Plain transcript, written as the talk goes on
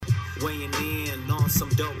weighing in on some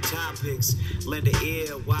dope topics. Lend an ear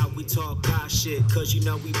while we talk our shit, cause you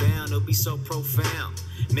know we bound to be so profound.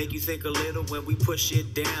 Make you think a little when we push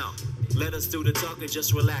it down. Let us do the talking,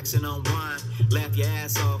 just relax and unwind. Laugh your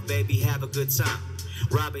ass off, baby, have a good time.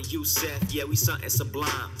 Robin, Youssef, yeah, we something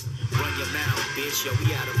sublime. Run your mouth, bitch, yo,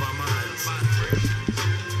 we out of our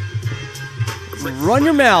minds. Run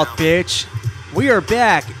your mouth, bitch. We are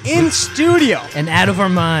back in studio. And out of our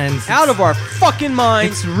minds. Out of our fucking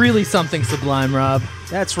minds. It's really something sublime, Rob.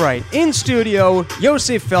 That's right. In studio,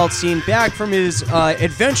 Yosef Feldstein back from his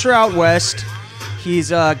adventure out west. He's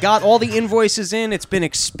got all the invoices in. It's been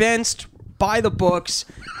expensed by the books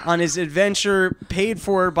on his adventure, paid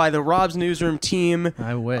for by the Rob's Newsroom team.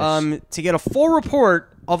 I wish. To get a full report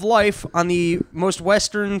of life on the most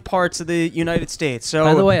western parts of the United States. So,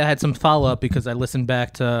 by the way, I had some follow-up because I listened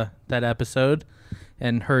back to that episode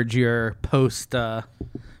and heard your post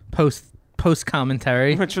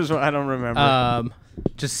commentary. Which was what I don't remember.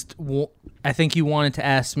 I think you wanted to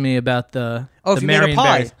ask me about the if you made a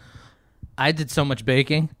pie. Berries. I did so much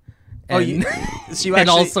baking. And, so you and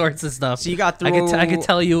all actually, sorts of stuff. So you got through. I could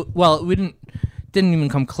tell you. Well, we didn't even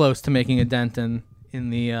come close to making a dent in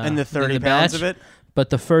the 30 in the pounds batch, of it. But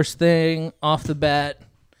the first thing off the bat,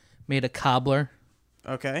 made a cobbler.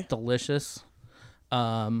 Okay. Delicious.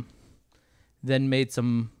 Then made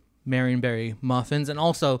some Marionberry muffins, and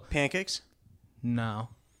also pancakes. No.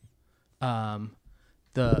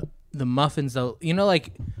 The muffins though, you know,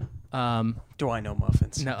 like. Do I know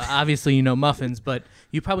muffins? No, obviously you know muffins, but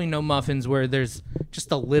you probably know muffins where there's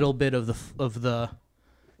just a little bit of the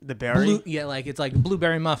berry. Like it's like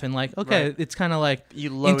blueberry muffin. Like okay, right. It's kind of like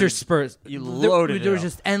interspersed. You loaded. There was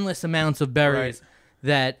just endless amounts of berries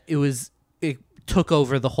that it took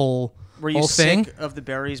over the whole. Were you whole thing. sick of the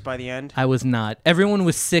berries by the end? I was not. Everyone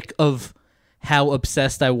was sick of how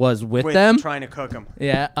obsessed I was with them. Trying to cook them.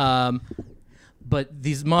 Yeah. But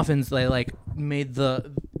these muffins, they like made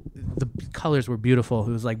the colors were beautiful.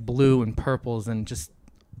 It was like blue and purples and just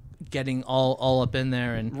getting all up in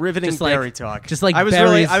there and riveting just berry talk. Just like I was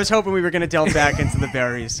berries. I was hoping we were going to delve back into the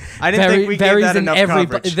berries. I didn't think we gave that enough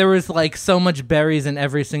coverage. There was like so much berries in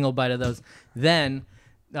every single bite of those. Then,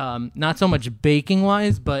 not so much baking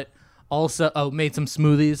wise, but also made some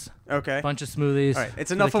smoothies. Okay, bunch of smoothies. All right,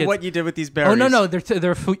 it's enough of what you did with these berries. Oh no,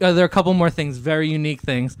 there are a couple more things, very unique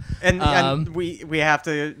things, and we have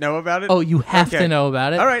to know about it. Oh, you have to know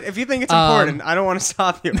about it. All right, if you think it's important, I don't want to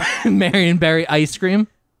stop you. Marionberry ice cream.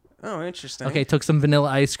 Oh, interesting. Okay, took some vanilla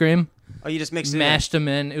ice cream. Oh, you just mixed it mashed them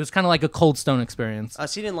in. It was kind of like a Cold Stone experience. So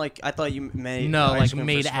you didn't I thought you made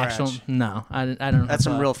made actual. No, I don't know. That's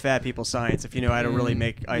some real fat people science. If you know how to really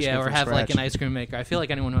make ice cream or from have scratch. like an ice cream maker. I feel like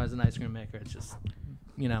anyone who has an ice cream maker, it's just,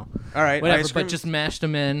 all right, whatever. But just mashed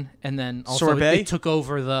them in, and then also it took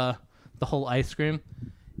over the whole ice cream,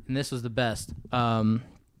 and this was the best.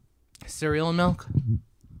 Cereal milk.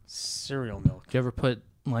 Cereal milk. Do you ever put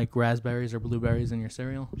like raspberries or blueberries in your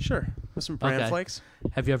cereal? Sure. With some bran flakes.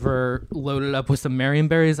 Have you ever loaded up with some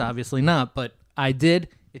Marionberries? Obviously not, but I did.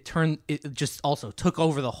 It just also took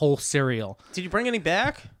over the whole cereal. Did you bring any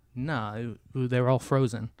back? No, they were all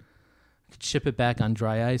frozen. I could ship it back on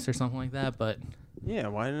dry ice or something like that, but yeah,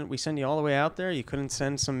 why didn't we send you all the way out there? You couldn't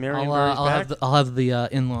send some Marionberries back? I'll have the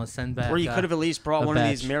in-laws send back. Or you could have at least brought one of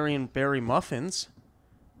these Marionberry muffins.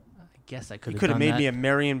 Guess I could. You could have made me a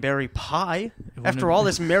Marionberry pie. After all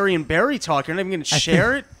this Marionberry talk, you're not even going to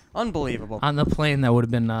share it? Unbelievable. On the plane, that would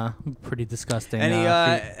have been pretty disgusting.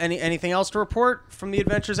 Anything else to report from the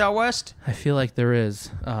adventures out west? I feel like there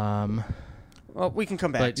is. Well, we can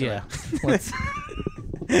come back to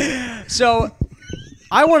it. So,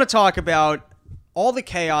 I want to talk about all the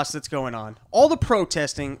chaos that's going on, all the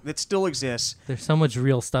protesting that still exists. There's so much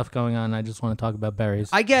real stuff going on. I just want to talk about berries.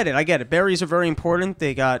 I get it. Berries are very important.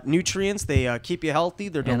 They got nutrients. They keep you healthy.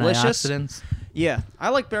 They're delicious. Antioxidants. Yeah, I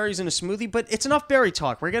like berries in a smoothie, but it's enough berry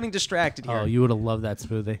talk. We're getting distracted here. Oh, you would have loved that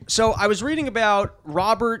smoothie. So I was reading about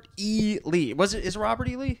Robert E. Lee. Is it Robert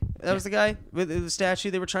E. Lee? That was the guy with the statue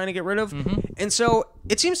they were trying to get rid of? Mm-hmm. And so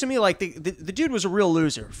it seems to me like the dude was a real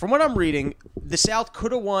loser. From what I'm reading, the South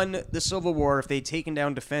could have won the Civil War if they'd taken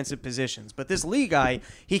down defensive positions. But this Lee guy,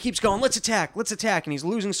 he keeps going, let's attack, and he's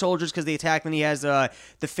losing soldiers because they attack. And he has the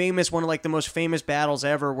famous, one of like the most famous battles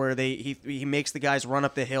ever where he makes the guys run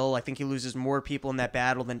up the hill. I think he loses more people in that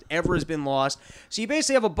battle than ever has been lost. So you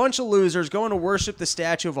basically have a bunch of losers going to worship the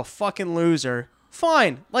statue of a fucking loser.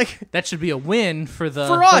 Fine. Like, That should be a win for the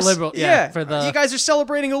for us, the liberal. yeah. For the You guys are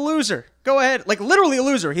celebrating a loser. Go ahead. Like, literally a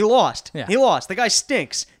loser. He lost. Yeah. He lost. The guy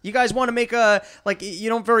stinks. You guys want to make a, like, you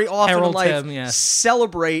don't very often in Herald life him, yeah.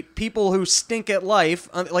 celebrate people who stink at life.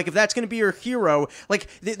 Like, if that's going to be your hero, like,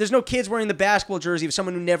 there's no kids wearing the basketball jersey of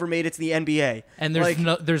someone who never made it to the NBA. and there's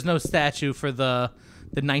like, there's no statue for the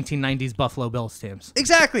 1990s Buffalo Bills teams.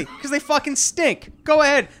 Exactly, because they fucking stink. Go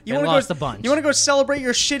ahead. They wanna lost go, a bunch. You want to go celebrate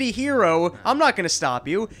your shitty hero? I'm not going to stop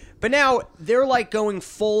you. But now they're like going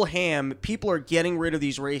full ham. People are getting rid of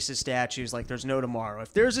these racist statues like there's no tomorrow.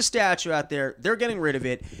 If there's a statue out there, they're getting rid of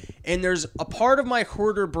it. And there's a part of my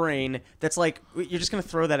hoarder brain that's like, you're just going to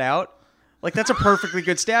throw that out? Like, that's a perfectly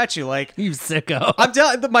good statue. Like, You sicko. I'm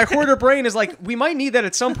telling my hoarder brain is like, we might need that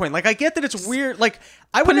at some point. Like, I get that it's weird. Like,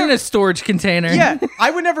 I would Put it in never, a storage container. yeah,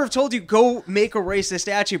 I would never have told you go make a racist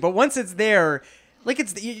statue. But once it's there, like,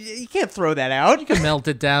 it's you can't throw that out. You can melt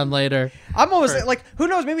it down later. I'm always like, who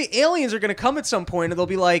knows? Maybe aliens are going to come at some point and they'll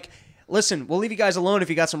be like, listen, we'll leave you guys alone if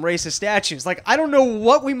you got some racist statues. Like, I don't know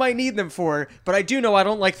what we might need them for, but I do know I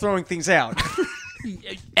don't like throwing things out.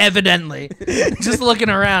 Evidently. Just looking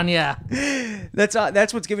around, yeah.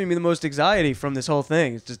 That's what's giving me the most anxiety from this whole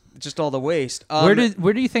thing. It's just all the waste. Where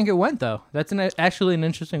do you think it went though? That's actually an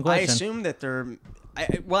interesting I question. assume that they're.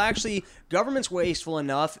 Well, actually, government's wasteful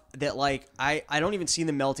enough that, like, I don't even see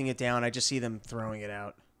them melting it down. I just see them throwing it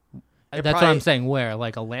out. That's what I'm saying. Where?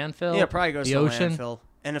 Like a landfill? Yeah, it probably goes the to ocean? the landfill.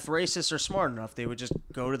 And if racists are smart enough, they would just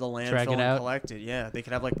go to the Drag landfill it and out? collect it. Yeah, they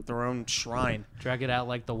could have, like, their own shrine. Drag it out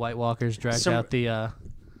like the White Walkers dragged Some- out the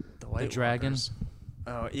White dragon. Walkers.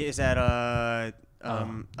 Oh, is that I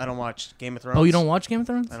don't watch Game of Thrones. Oh, you don't watch Game of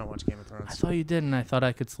Thrones? I don't watch Game of I Thrones. thought you did, and I thought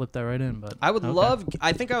I could slip that right in, but I would okay. love.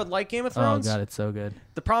 I think I would like Game of Oh Thrones. god, it's so good.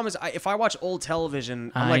 The problem is, if I watch old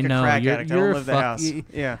television, I'm I like know. a crack You're- addict. I you're don't live the fuck- house. you-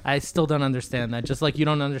 Yeah. I still don't understand that. Just like you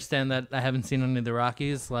don't understand that I haven't seen any of the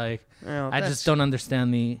Rockies. Like Well, I that's- just don't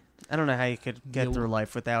understand the. I don't know how you could get You- through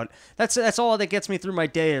life without. That's all that gets me through my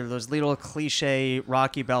day. Are those little cliche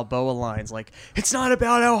Rocky Balboa lines like, "It's not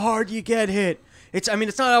about how hard you get hit. It's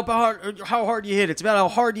not about how hard you hit. It's about how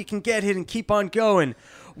hard you can get hit and keep on going.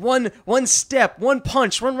 One step, one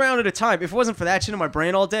punch, one round at a time. If it wasn't for that shit in my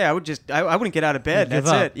brain all day, I wouldn't get out of bed. You'd give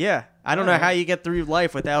That's up. it. Yeah. I don't know how you get through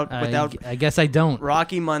life without I guess I don't.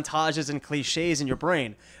 Rocky montages and cliches in your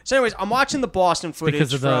brain. So, anyways, I'm watching the Boston footage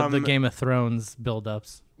Because of from the Game of Thrones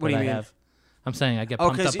buildups. What do you that I mean? have. I'm saying I get Oh,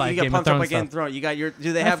 pumped because up by you get Game pumped of up by Thrones Game of stuff. Thrones. You got your.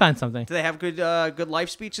 Do they I have find something. Do they have good life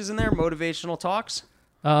speeches in there? Motivational talks.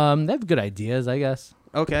 They have good ideas, I guess.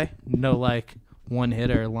 Okay. No like one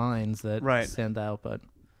hitter lines that Right. stand out, but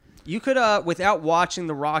You could, without watching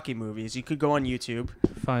the Rocky movies, you could go on YouTube.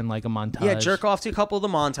 find like a montage. Yeah, jerk off to a couple of the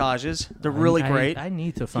montages. They're really great. I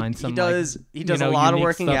need to find some. He does like, a lot of unique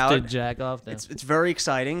working stuff to out. jack off to. It's very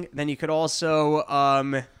exciting. Then you could also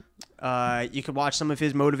you could watch some of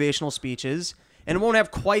his motivational speeches, and it won't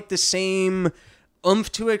have quite the same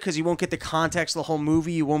oomph to it because you won't get the context of the whole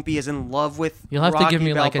movie. You won't be as in love with. You'll have to give Rocky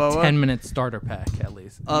me like a Balboa 10-minute starter pack at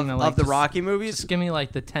least. of, like of the just- Rocky movies. Just give me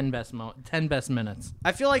like the 10 best minutes.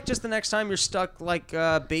 I feel like just the next time you're stuck like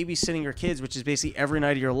babysitting your kids, which is basically every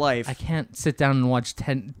night of your life. I can't sit down and watch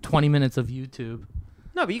 20 minutes of YouTube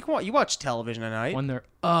No, but you watch television at night. when they're.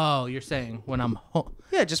 Oh, you're saying when I'm home?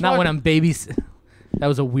 Yeah, just not watch- when I'm That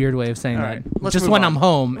was a weird way of saying All that. right, let's Just move when on. I'm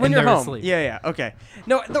home When and you're they're home. asleep. Yeah, okay.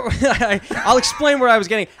 No, I'll explain where I was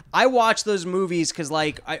getting. I watched those movies because,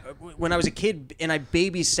 like, when I was a kid and I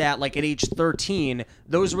babysat, like, at age 13,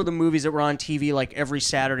 those were the movies that were on TV, like, every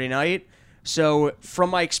Saturday night. So, from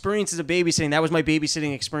my experiences of babysitting, that was my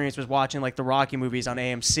babysitting experience, was watching, like, the Rocky movies on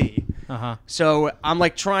AMC. Uh-huh. So, I'm,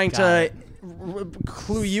 like, trying Got to it.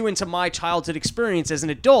 clue you into my childhood experience as an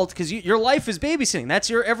adult, because your life is babysitting. That's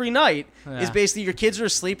your every night is Yeah. basically your kids are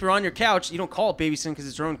asleep, you're on your couch. You don't call it babysitting because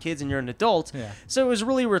it's your own kids and you're an adult. Yeah. So it was a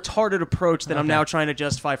really retarded approach that I'm Okay. now trying to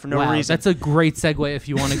justify for no Wow, reason. that's a great segue if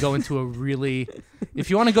you want to go into a really... If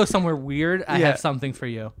you want to go somewhere weird, I Yeah. have something for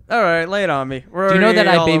you. All right, lay it on me. Do you know that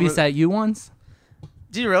I babysat you once?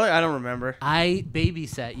 Do you really? I don't remember. I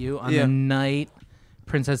babysat you on Yeah. the night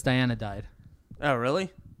Princess Diana died. Oh, really?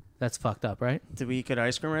 That's fucked up, right? Did we eat good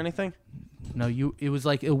ice cream or anything? No, it was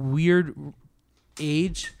like a weird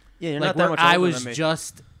age. Yeah, you're like not that where much I older was than me.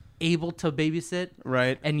 just able to babysit,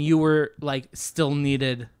 Right. and you were like still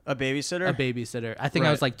needed A babysitter? a babysitter. I think I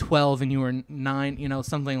Right. was like 12 and you were 9,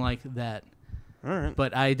 something like that. All right.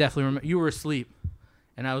 But I definitely remember you were asleep,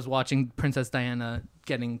 and I was watching Princess Diana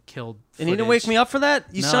getting killed. And you didn't wake me up for that?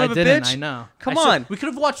 You No, son I of a didn't. bitch. I know. Come I should- on. We could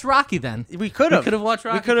have watched Rocky then. We could have. We could have watched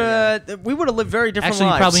Rocky. We could have. We would have lived very different Actually,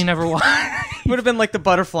 you lives. probably never watched. Would have been like the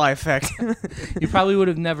butterfly effect. You probably would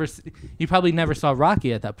have never. You probably never saw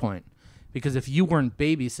Rocky at that point, Because if you weren't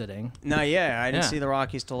babysitting, No, yeah, I didn't Yeah. see the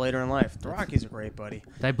Rockies till later in life. The Rockies are great, buddy.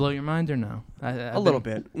 did I blow your mind or no? A little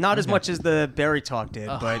bit. Not as much as the Berry talk did,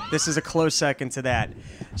 but this is a close second to that.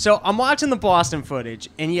 So I'm watching the Boston footage,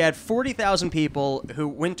 and you had 40,000 people who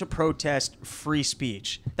went to protest free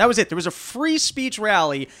speech. That was it. There was a free speech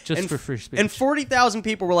rally. Just and, for free speech. And 40,000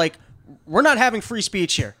 people were like, we're not having free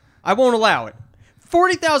speech here. I won't allow it.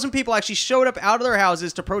 40,000 people actually showed up out of their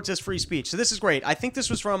houses to protest free speech. So this is great. I think this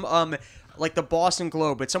was from like the Boston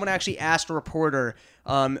Globe, but someone actually asked a reporter,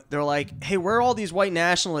 they're like, hey, where are all these white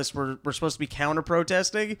nationalists we're supposed to be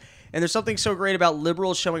counter-protesting? And there's something so great about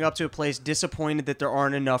liberals showing up to a place disappointed that there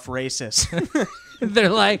aren't enough racists. They're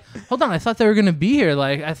like, hold on, I thought they were gonna be here.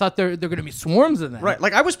 Like, I thought they're gonna be swarms of them. Right,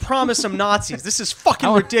 like I was promised some Nazis. This is fucking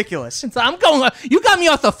ridiculous. So I'm going. You got me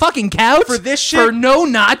off the fucking couch For this shit? for no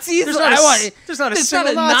Nazis. There's not a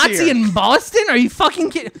single Nazi here. in Boston. Are you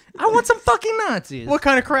fucking kidding? I want some fucking Nazis. What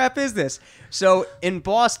kind of crap is this? So in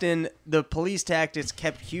Boston, the police tactics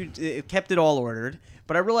kept it all ordered.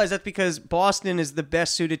 But I realize that's because Boston is the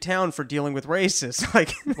best suited town for dealing with racists.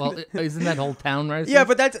 Like, Well, isn't that whole town racist? yeah,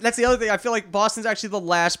 but that's the other thing. I feel like Boston's actually the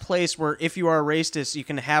last place where if you are a racist, you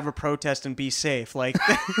can have a protest and be safe. Like,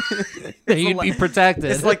 You'd be protected.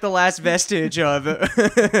 it's like the last vestige of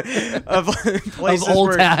places of old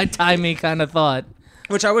where, timey kind of thought.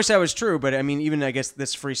 which I wish that was true, but I mean, even I guess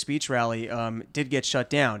this free speech rally did get shut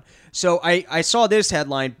down. So I saw this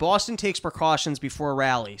headline: Boston takes precautions before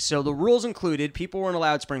rally. So the rules included people weren't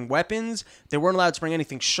allowed to bring weapons. They weren't allowed to bring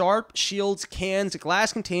anything sharp: shields, cans,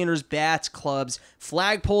 glass containers, bats, clubs,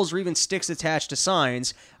 flagpoles, or even sticks attached to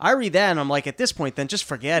signs. I read that and I'm like, at this point, then just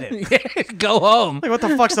forget it. Go home. Like, what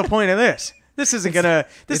the fuck's the point of this? This isn't gonna.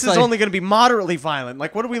 This it's is like- only gonna be moderately violent.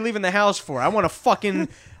 Like, what are we leaving the house for? I want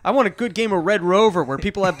a good game of Red Rover where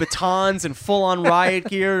people have batons and full-on riot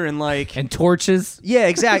gear and like. And torches. Yeah,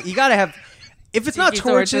 exactly. You gotta have. If it's not Tiki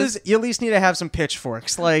torches, torches. you at least need to have some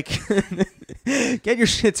pitchforks. Like, get your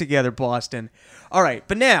shit together, Boston. All right,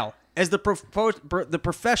 but now, as the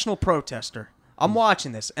professional protester, I'm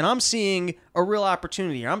watching this and I'm seeing a real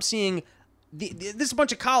opportunity here. I'm seeing this is a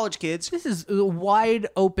bunch of college kids. This is a wide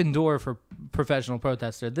open door for professional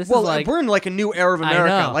protester. This Well, is like we're in like a new era of I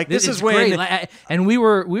America. know. Like this It's is when great. Like, and we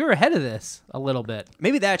were ahead of this a little bit.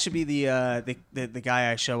 maybe that should be the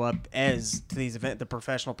guy I show up as to these events, the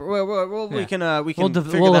professional. Well, we Yeah. can We'll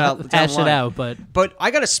figure that out. down hash the it line. out, but But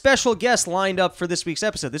I got a special guest lined up for this week's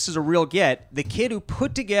episode. This is a real get. The kid who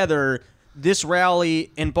put together this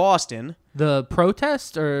rally in Boston. the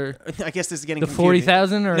protest or I guess this is getting the confusing.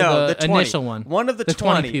 40,000 or no, the 20. initial one? One of the, The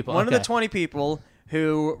 20 people, One of the okay. 20 people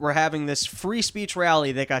who were having this free speech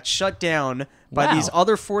rally that got shut down by Wow. these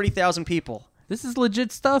other 40,000 people. this is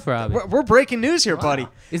legit stuff, Robbie. We're breaking news here, buddy.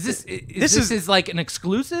 Is this This this is- is like an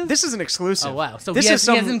exclusive? This is an exclusive. Oh wow! So this he is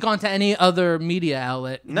some. hasn't gone to any other media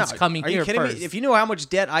outlet. No, He's coming are here you kidding first. me? If you knew how much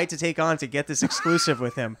debt I had to take on to get this exclusive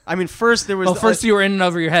with him, I mean, first there was. well, first you were in and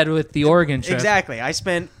over your head with the Oregon trip, exactly. I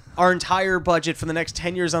spent our entire budget for the next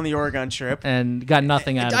 10 years on the Oregon trip. and got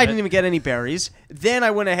nothing out of I it. didn't even get any berries. Then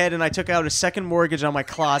I went ahead and I took out a second mortgage on my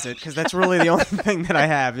closet because that's really the only thing that I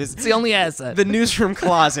have is It's the only asset. the newsroom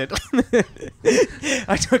closet.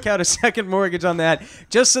 I took out a second mortgage on that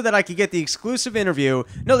just so that I could get the exclusive interview.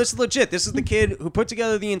 No, this is legit. This is the kid who put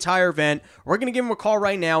together the entire event. We're going to give him a call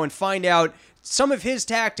right now and find out some of his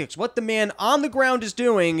tactics, what the man on the ground is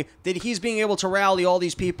doing that he's being able to rally all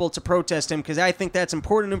these people to protest him, because I think that's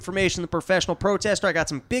important information, the professional protester. I got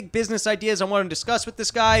some big business ideas I want to discuss with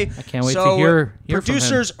this guy. I can't wait to hear from him.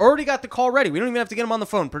 Producers already got the call ready. We don't even have to get him on the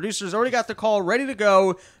phone. Producers already got the call ready to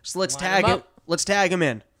go. So let's Line tag him him. up. Let's tag him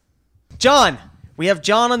in. John, we have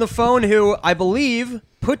John on the phone who I believe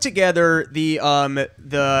put together the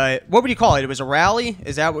what would you call it? It was a rally.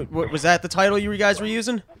 Is that what was that the title you guys were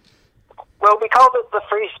using? Well, we called it the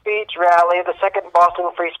Free Speech Rally, the second Boston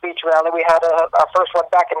Free Speech Rally. We had our first one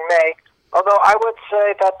back in May. Although I would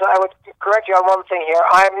say that I would correct you on one thing here.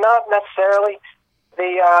 I'm not necessarily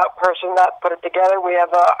the person that put it together. We have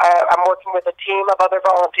I'm working with a team of other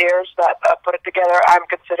volunteers that put it together. I'm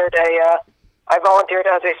considered I volunteered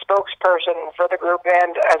as a spokesperson for the group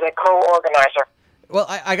and as a co-organizer. Well,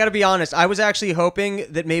 I got to be honest. I was actually hoping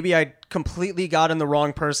that maybe I completely got in the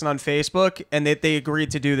wrong person on Facebook and that they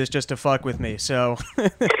agreed to do this just to fuck with me. So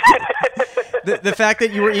the fact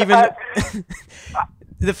that you were even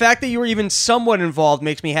the fact that you were even somewhat involved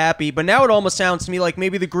makes me happy. But now it almost sounds to me like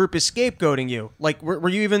maybe the group is scapegoating you. Like, were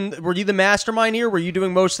you the mastermind here? Were you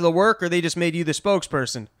doing most of the work, or they just made you the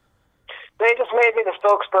spokesperson? They just made me the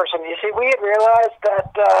spokesperson. You see, we had realized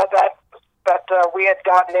that we had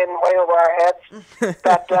gotten in way over our heads.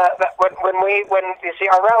 that when you see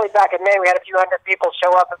our rally back in May, we had a few hundred people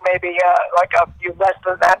show up, and maybe like a few less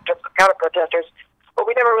than that, just counter protesters. But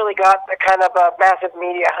we never really got the kind of massive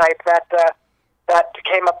media hype that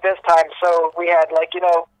came up this time. So we had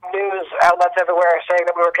news outlets everywhere saying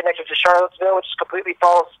that we were connected to Charlottesville, which is completely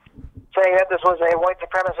false. Saying that this was a white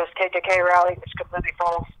supremacist KKK rally, which is completely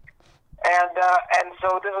false. And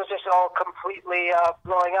so this was just all completely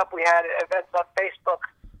blowing up. We had events on Facebook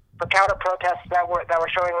for counter protests that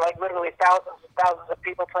were showing literally thousands and thousands of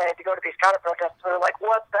people planning to go to these counter protests. We were like,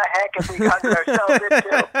 what the heck have we gotten ourselves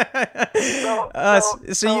into?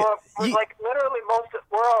 Literally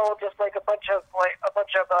we're all just like a bunch of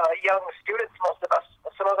young students. Most of us.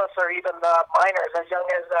 Some of us are even minors.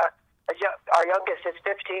 Our youngest is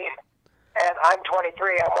 15, and I'm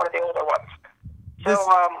 23. I'm one of the older ones.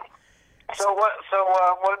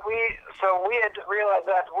 We had realized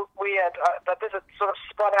that that this had sort of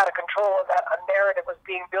spun out of control, and that a narrative was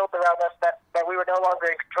being built around us that we were no longer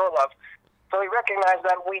in control of. So we recognized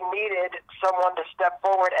that we needed someone to step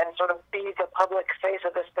forward and sort of be the public face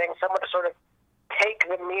of this thing, someone to sort of take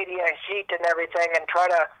the media heat and everything, and try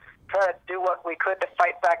to do what we could to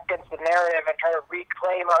fight back against the narrative and try to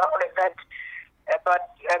reclaim our own event.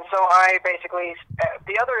 And so I basically,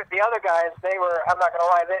 the other guys, they were, I'm not going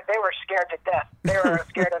to lie, they were scared to death. They were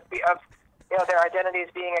scared of their identities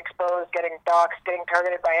being exposed, getting doxxed, getting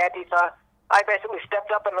targeted by Antifa. I basically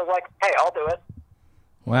stepped up and was like, hey, I'll do it.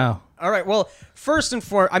 Wow. All right. Well, first and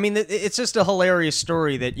foremost, I mean, it's just a hilarious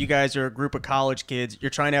story that you guys are a group of college kids.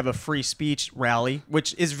 You're trying to have a free speech rally,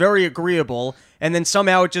 which is very agreeable. And then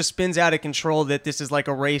somehow it just spins out of control that this is like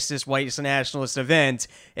a racist, white nationalist event.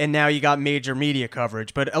 And now you got major media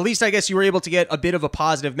coverage. But at least I guess you were able to get a bit of a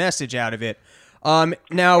positive message out of it. Yeah,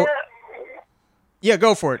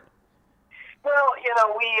 go for it. Well,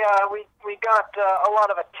 we got a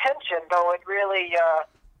lot of attention, though it really...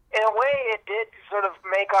 in a way, it did sort of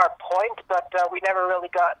make our point, but no one ever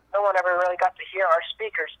really got to hear our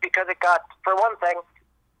speakers, because it got, for one thing,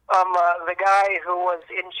 the guy who was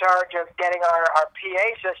in charge of getting our PA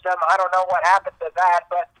system, I don't know what happened to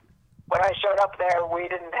that, but when I showed up there,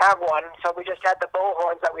 we didn't have one, so we just had the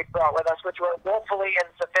bullhorns that we brought with us, which were woefully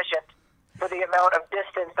insufficient for the amount of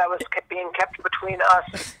distance that was being kept between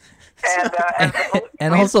us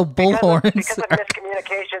and also bullhorns. Because of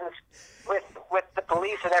miscommunications with the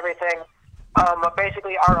police and everything,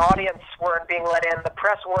 basically our audience weren't being let in, the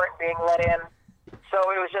press weren't being let in, so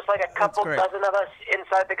it was just like a couple dozen of us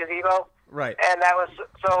inside the gazebo. Right. And that was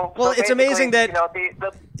so. Well, so it's amazing that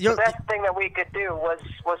the best thing that we could do was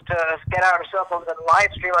to get out our cell phones and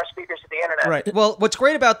live stream our speakers to the internet. Right. Well, what's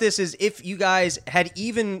great about this is if you guys had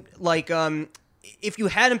even if you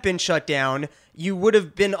hadn't been shut down, you would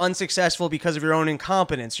have been unsuccessful because of your own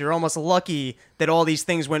incompetence. You're almost lucky that all these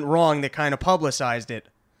things went wrong that kind of publicized it.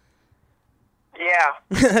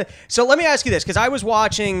 Yeah. So let me ask you this, because I was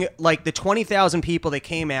watching the 20,000 people that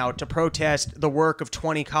came out to protest the work of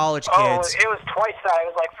 20 college kids. Oh, it was twice that. It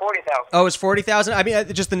was like 40,000. Oh, it was 40,000? I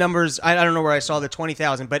mean, just the numbers. I don't know where I saw the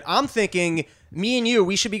 20,000, but I'm thinking me and you,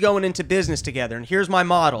 we should be going into business together. And here's my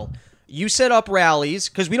model. You set up rallies,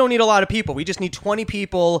 because we don't need a lot of people. We just need 20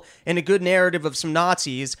 people and a good narrative of some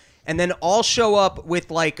Nazis. And then I'll show up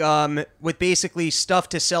with with basically stuff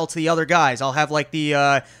to sell to the other guys. I'll have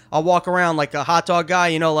I'll walk around like a hot dog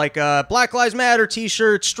guy, Black Lives Matter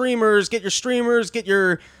t-shirts, streamers, get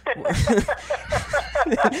your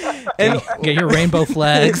and get your rainbow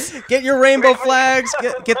flags. Get your rainbow flags,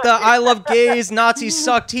 get the I love gays, Nazis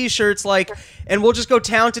suck t-shirts, and we'll just go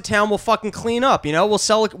town to town, we'll fucking clean up, we'll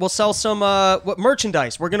sell some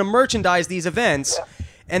merchandise. We're going to merchandise these events. Yeah.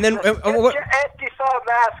 And then anti-Saw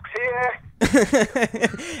masks here.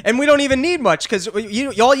 And we don't even need much, because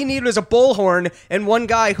all you need is a bullhorn and one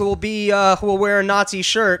guy who will wear a Nazi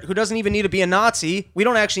shirt, who doesn't even need to be a Nazi. We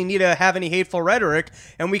don't actually need to have any hateful rhetoric,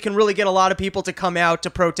 and we can really get a lot of people to come out to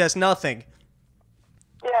protest nothing.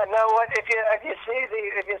 Yeah, no. If you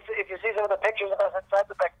see some of the pictures of us inside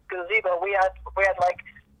the gazebo, we had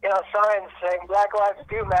signs saying Black Lives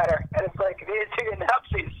Do Matter, and it's like, these two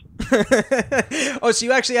Nazis. Oh, so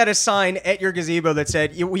you actually had a sign at your gazebo that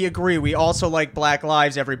said, "We agree. We also like Black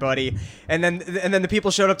Lives, everybody." And then the people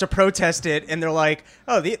showed up to protest it, and they're like,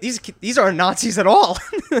 "Oh, these aren't Nazis at all."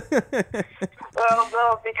 Well,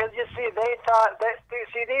 no, because you see, they thought that these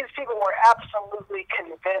people were absolutely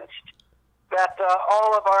convinced that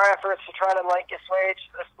all of our efforts to try to assuage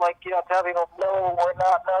this, tell people, no, we're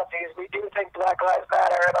not Nazis. We do think Black Lives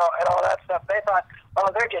Matter and all that stuff. They thought,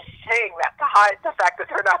 oh, they're just saying that to hide the fact that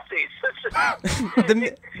they're Nazis. You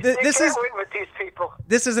can't win with these people.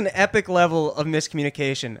 This is an epic level of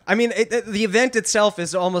miscommunication. I mean, the event itself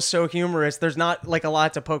is almost so humorous. There's not like a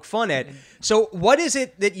lot to poke fun at. So what is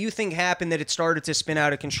it that you think happened that it started to spin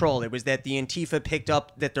out of control? It was that the Antifa picked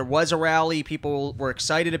up that there was a rally, people were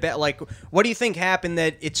excited about. Like, what do you think happened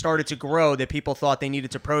that it started to grow, that people thought they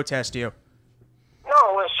needed to protest you? No,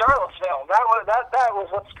 it was Charlottesville. That was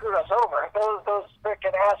what screwed us over. Those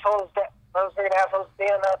freaking assholes,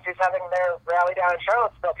 neo-Nazis having their rally down in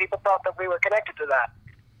Charlottesville. People thought that we were connected to that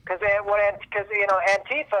because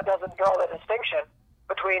Antifa doesn't draw the distinction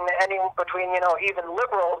between even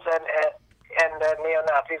liberals and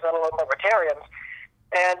neo-Nazis, let alone libertarians,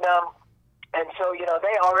 and so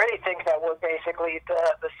they already think that we're basically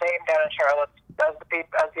the same down in Charlotte as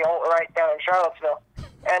the alt-right down in Charlottesville.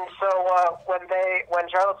 And so when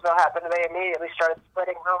Charlottesville happened, they immediately started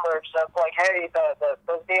spreading rumors of like, hey,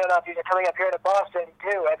 those neo-Nazis are coming up here to Boston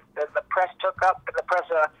too, and the press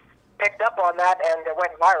picked up on that, and it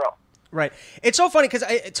went viral. Right. It's so funny because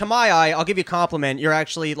to my eye, I'll give you a compliment. You're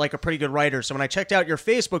actually like a pretty good writer. So when I checked out your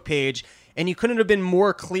Facebook page, and you couldn't have been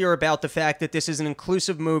more clear about the fact that this is an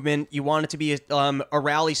inclusive movement. You want it to be a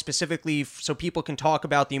rally specifically so people can talk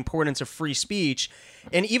about the importance of free speech.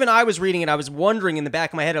 And even I was reading it, I was wondering in the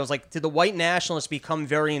back of my head, I was like, did the white nationalists become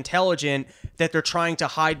very intelligent that they're trying to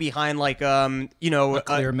hide behind like, a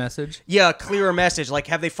clear message? Yeah, a clearer message. Like,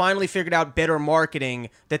 have they finally figured out better marketing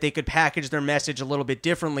that they could package their message a little bit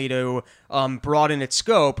differently to broaden its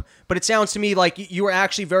scope? But it sounds to me like you were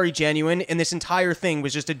actually very genuine, and this entire thing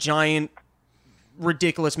was just a giant,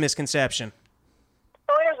 ridiculous misconception.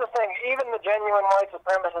 Well, here's the thing. Even the genuine white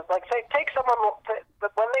supremacists, like, say, take someone,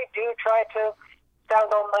 but when they do try to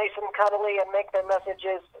sound all nice and cuddly and make their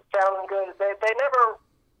messages sound good,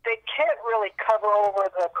 they can't really cover over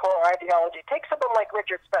the core ideology. Take someone like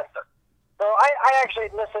Richard Spencer. So I actually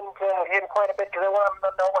listened to him quite a bit because I want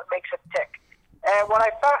to know what makes him tick. And what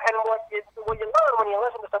I found, and what you learn when you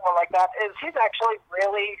listen to someone like that is he's actually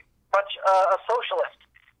really much a socialist.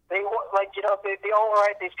 They want, the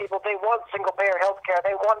alt-right, these people, they want single-payer health care.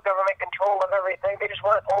 They want government control of everything. They just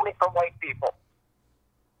want it only for white people.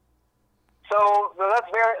 So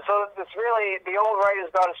it's really, the alt-right is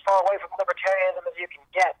about as far away from libertarianism as you can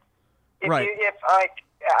get. If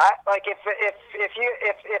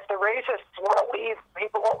the racists want to leave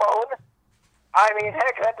people alone, I mean,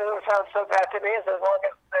 heck, that doesn't sound so bad to me as long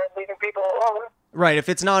as they're leaving people alone. Right. If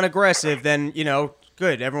it's non-aggressive, then,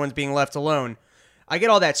 good. Everyone's being left alone. I get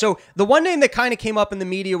all that. So the one name that kind of came up in the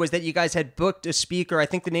media was that you guys had booked a speaker. I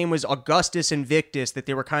think the name was Augustus Invictus, that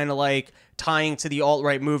they were kind of like tying to the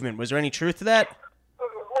alt-right movement. Was there any truth to that?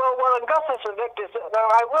 Well, Augustus Invictus, now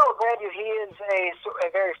I will grant you he is a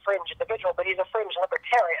very fringe individual, but he's a fringe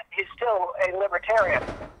libertarian. He's still a libertarian,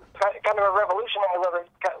 kind of a revolutionary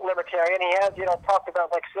libertarian. He has, talked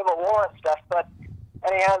about like civil war and stuff,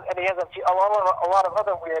 and he has a lot of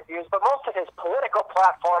other weird views, but most of his political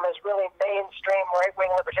platform is really mainstream right-wing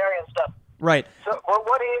libertarian stuff. Right. So,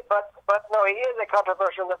 but no, he is a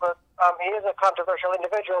controversial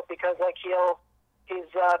individual because he's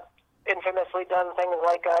infamously done things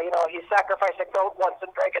like he sacrificed a goat once and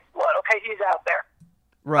drank its blood. Okay, he's out there.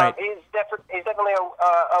 Right. He's definitely not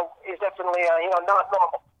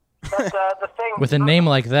normal. But the thing with a name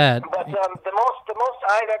like that. But the most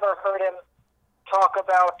I've ever heard him talk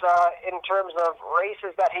about in terms of race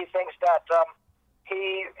is that he thinks that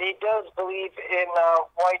he does believe in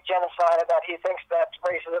white genocide, and that he thinks that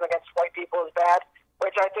racism against white people is bad,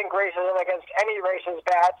 which I think racism against any race is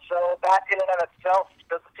bad. So that in and of itself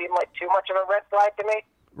doesn't seem like too much of a red flag to me.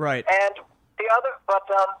 Right. And the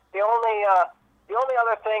only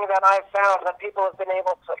other thing that I've found that people have been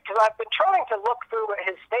able to, because I've been trying to look through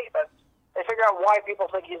his statements and figure out why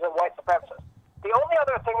people think he's a white supremacist. The only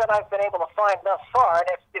other thing that I've been able to find thus far, and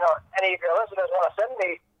if any of your listeners want to send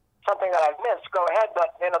me something that I've missed, go ahead.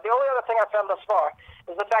 But the only other thing I've found thus far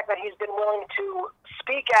is the fact that he's been willing to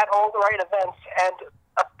speak at alt-right events and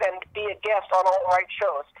be a guest on alt-right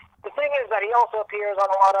shows. The thing is that he also appears on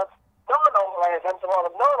a lot of non-alt-right events, and a lot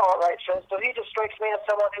of non-alt-right shows. So he just strikes me as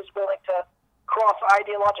someone who's willing to cross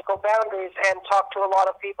ideological boundaries and talk to a lot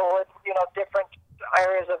of people in different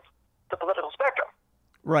areas of the political spectrum.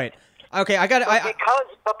 Right. Okay,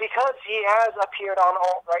 because he has appeared on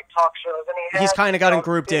alt-right talk shows and he's kind of gotten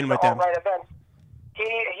grouped in with them. Alt-right events.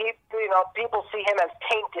 People see him as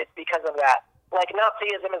tainted because of that. Like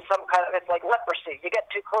Nazism is some kind of, it's like leprosy. You get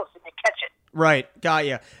too close and you catch it. Right, got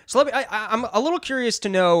you. So I'm a little curious to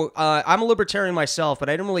know. I'm a libertarian myself, but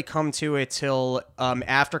I didn't really come to it till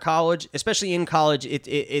after college. Especially in college,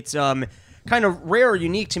 it's kind of rare or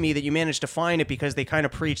unique to me that you managed to find it, because they kind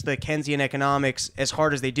of preach the Keynesian economics as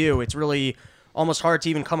hard as they do. It's really almost hard to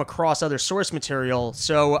even come across other source material.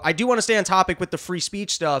 So I do want to stay on topic with the free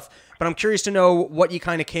speech stuff, but I'm curious to know what you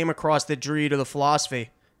kind of came across that drew you to the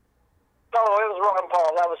philosophy. Oh, it was Ron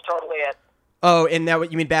Paul. That was totally it. Oh, and that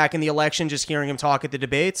what you mean back in the election, just hearing him talk at the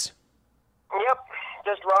debates? Yep.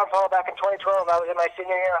 Just Ron Paul back in 2012. I was in my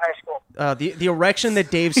senior year in high school. The erection that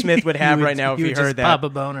Dave Smith would have right now if he heard that. Pop a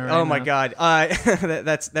boner right oh my now. God,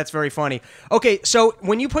 that's very funny. Okay, so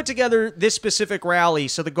when you put together this specific rally,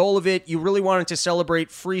 so the goal of it, you really wanted to celebrate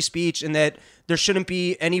free speech and that there shouldn't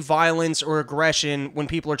be any violence or aggression when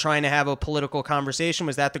people are trying to have a political conversation.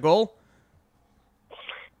 Was that the goal?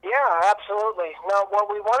 Yeah, absolutely. No, what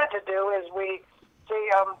we wanted to do is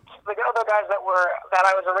the other guys that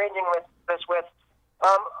I was arranging this with.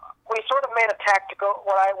 We sort of made a tactical,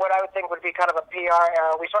 what I would think would be kind of a PR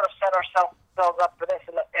error. We sort of set ourselves up for this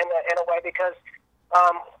in a way, because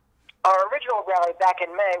our original rally back in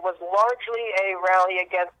May was largely a rally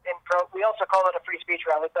against we also call it a free speech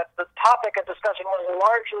rally, but the topic of discussion was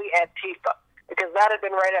largely Antifa, because that had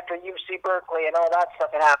been right after UC Berkeley and all that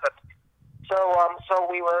stuff had happened. So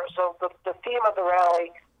the theme of the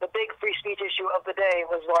rally, the big free speech issue of the day,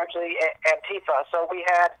 was largely Antifa. So we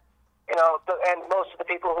had, and most of the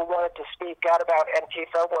people who wanted to speak out about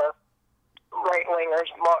Antifa were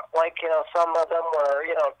right-wingers, like, some of them were,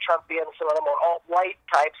 Trumpians, some of them were alt-right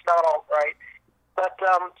types, not alt-right. But,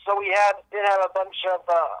 so we did have a bunch of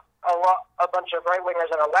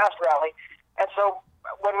right-wingers at our last rally. And so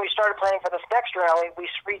when we started planning for this next rally, we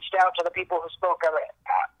reached out to the people who spoke at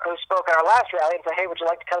our last rally and said, hey, would you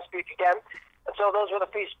like to come speak again? And so those were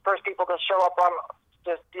the first people to show up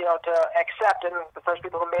to accept, and the first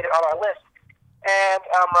people who made it on our list. And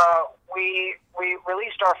we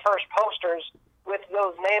released our first posters with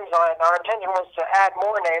those names on it. Our intention was to add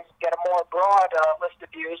more names, get a more broad list of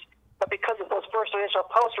views. But because of those first initial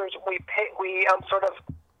posters, we sort of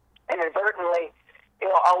inadvertently,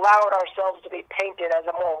 allowed ourselves to be painted as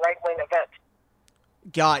a more right-wing event.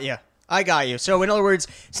 Got you. I got you. So in other words,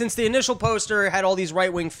 since the initial poster had all these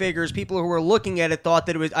right-wing figures, people who were looking at it thought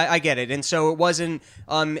that it was, I get it. And so it wasn't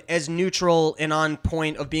as neutral and on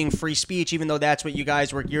point of being free speech, even though that's what you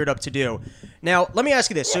guys were geared up to do. Now, let me ask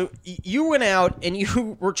you this. So you went out and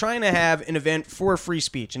you were trying to have an event for free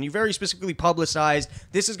speech, and you very specifically publicized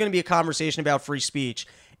this is going to be a conversation about free speech.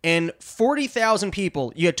 And 40,000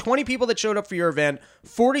 people, you had 20 people that showed up for your event,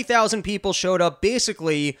 40,000 people showed up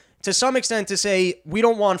basically to some extent to say, we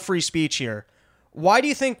don't want free speech here. Why do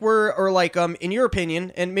you think in your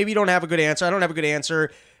opinion, and maybe you don't have a good answer, I don't have a good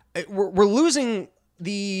answer, we're losing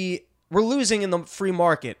in the free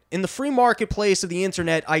market. In the free marketplace of the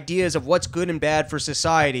internet, ideas of what's good and bad for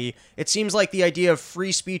society, it seems like the idea of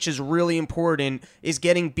free speech is really important, is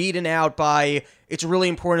getting beaten out by, it's really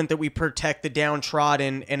important that we protect the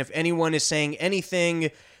downtrodden, and if anyone is saying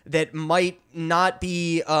anything that might not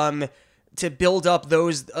be to build up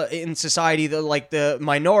those in society, like the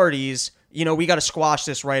minorities, we got to squash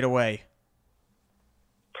this right away.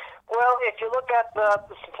 Well, if you look at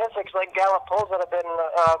the statistics, like Gallup polls that have been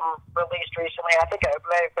released recently, I think it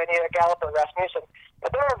may have been either Gallup or Rasmussen,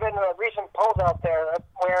 but there have been recent polls out there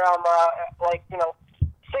where 60%,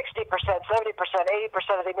 70%,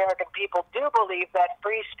 80% of the American people do believe that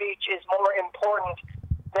free speech is more important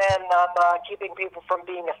than keeping people from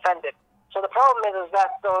being offended. So the problem is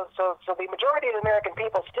that so the majority of the American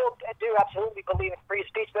people still do absolutely believe in free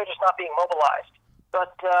speech. They're just not being mobilized.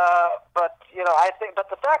 But I think. But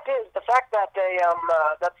the fact that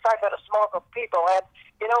a small group of people, and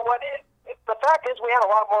the fact is we had a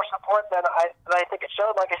lot more support than I think it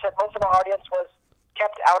showed. Like I said, most of our audience was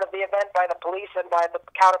kept out of the event by the police and by the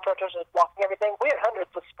counter protesters blocking everything. We had hundreds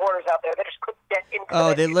of supporters out there. They just couldn't get into.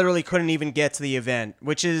 Oh, they literally couldn't even get to the event,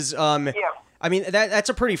 which is yeah. I mean, that's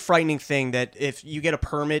a pretty frightening thing, that if you get a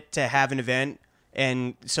permit to have an event,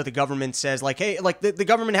 and so the government says, like, hey, like the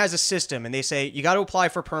government has a system, and they say, you got to apply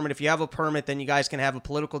for a permit. If you have a permit, then you guys can have a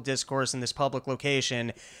political discourse in this public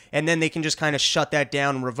location, and then they can just kind of shut that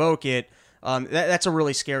down and revoke it. That's a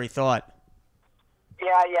really scary thought.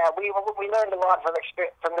 Yeah. We learned a lot from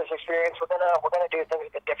this experience. We're gonna do things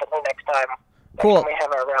a bit differently next time. Cool. Next time we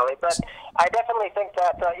have our rally, but I definitely think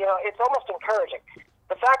that it's almost encouraging.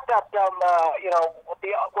 The fact that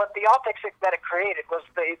what the optics that it created was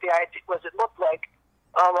the idea was it looked like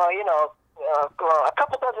a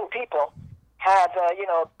couple dozen people had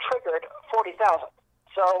triggered 40,000.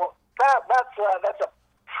 So that's a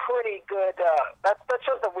pretty good. That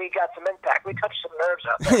shows that we got some impact. We touched some nerves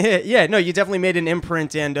out there. Yeah, no, you definitely made an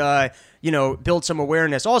imprint and, build some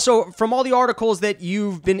awareness. Also, from all the articles that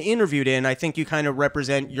you've been interviewed in, I think you kind of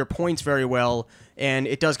represent your points very well, and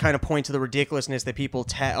it does kind of point to the ridiculousness that people,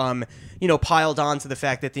 piled on to the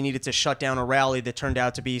fact that they needed to shut down a rally that turned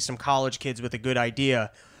out to be some college kids with a good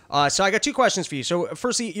idea. So I got two questions for you. So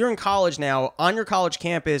firstly, you're in college now. On your college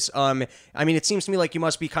campus, it seems to me like you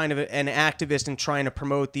must be kind of an activist in trying to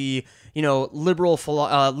promote the,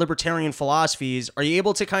 libertarian philosophies. Are you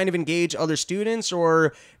able to kind of engage other students,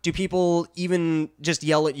 or do people even just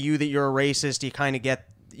yell at you that you're a racist? Do you kind of get,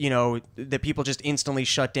 that people just instantly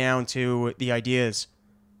shut down to the ideas?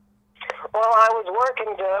 Well, I was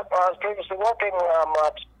previously working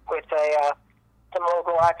with some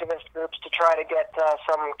local activist groups to try to get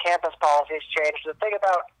some campus policies changed. The thing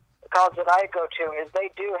about the college that I go to is they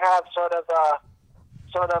do have sort of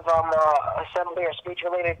assembly or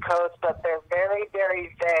speech-related codes, but they're very,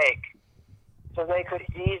 very vague. So they're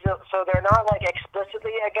not like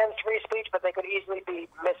explicitly against free speech, but they could easily be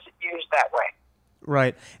misused that way.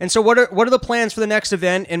 Right. And so what are the plans for the next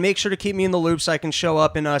event? And make sure to keep me in the loop so I can show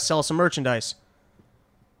up and sell some merchandise.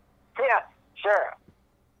 Yeah, sure.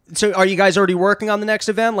 So are you guys already working on the next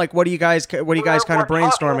event? Like, what are you guys kind of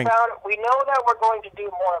brainstorming? We know that we're going to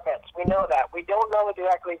do more events. We know that. We don't know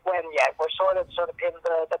exactly when yet. We're sort of in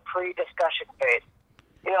the pre-discussion phase.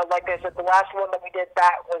 Like I said, the last one that we did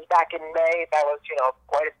was back in May. That was, it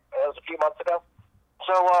was a few months ago.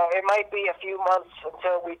 So it might be a few months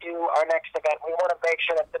until we do our next event. We want to make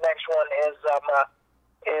sure that the next one is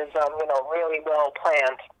really well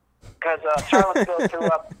planned. Because Charlottesville threw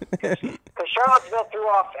off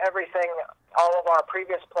everything, all of our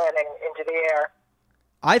previous planning into the air.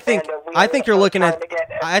 I think you're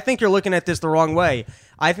looking at this the wrong way.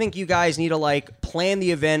 I think you guys need to plan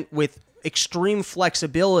the event with extreme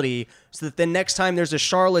flexibility so that the next time there's a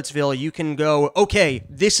Charlottesville, you can go, okay,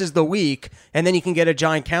 this is the week, and then you can get a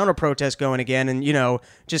giant counter protest going again, and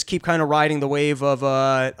just keep kind of riding the wave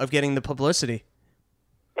of getting the publicity.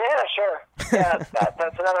 Yeah, sure. Yeah,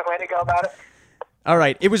 that's another way to go about it. All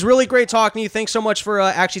right. It was really great talking to you. Thanks so much for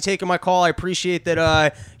actually taking my call. I appreciate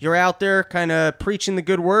that you're out there kind of preaching the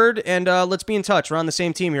good word, and let's be in touch. We're on the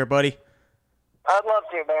same team here, buddy. I'd love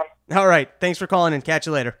to, man. All right. Thanks for calling in. Catch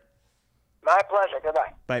you later. My pleasure.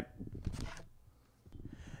 Goodbye. Bye.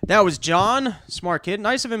 That was John, smart kid.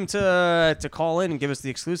 Nice of him to call in and give us the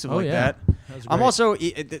exclusive that. That was great. I'm also,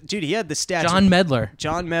 dude, he had the stats. John Medler.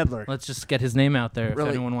 John Medler. Let's just get his name out there Really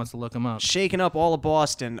if anyone wants to look him up. Shaking up all of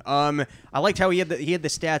Boston. I liked how he had the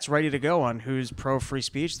stats ready to go on who's pro free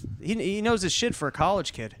speech. He knows his shit for a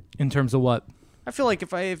college kid. In terms of what? I feel like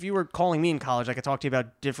if you were calling me in college, I could talk to you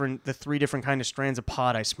about the 3 different kind of strands of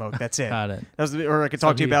pot I smoke. That's it. Got it. Or I could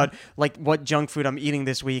talk to you about what junk food I'm eating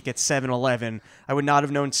this week at 7-Eleven. I would not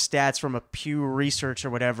have known stats from a Pew Research or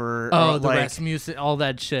whatever. Oh, the Rasmussen, all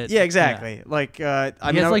that shit. Yeah, exactly. Yeah.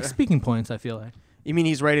 He has speaking points, I feel like. You mean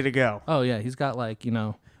he's ready to go? Oh yeah, he's got What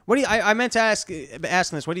do you? I meant to ask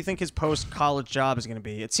this. What do you think his post-college job is going to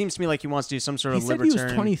be? It seems to me like he wants to do some sort of libertarian. He said he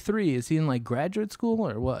was 23. Is he in graduate school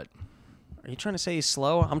or what? Are you trying to say he's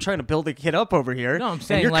slow? I'm trying to build the kid up over here. No, I'm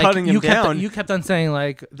saying you're cutting him down. You kept on saying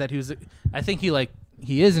that he was. I think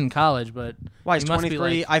he is in college, but why he's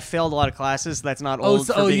 23? I failed a lot of classes. So that's not old.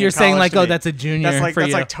 You're saying that's a junior.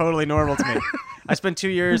 That's totally normal to me. I spent 2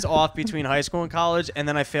 years off between high school and college, and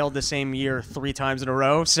then I failed the same year 3 times in a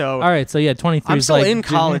row. So all right, so yeah, 23. I'm still in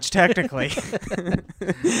college technically.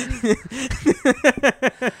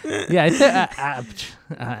 Yeah,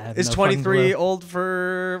 is 23 old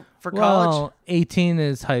for college? Well, 18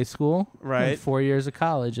 is high school. Right. And 4 years of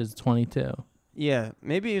college is 22. Yeah,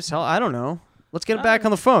 maybe it's hell. I don't know. Let's get him back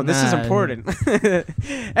on the phone. This is important.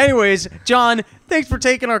 Anyways, John, thanks for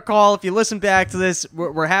taking our call. If you listen back to this,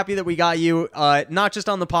 we're happy that we got you, not just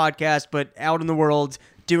on the podcast, but out in the world,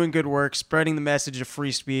 doing good work, spreading the message of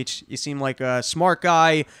free speech. You seem like a smart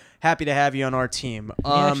guy. Happy to have you on our team. He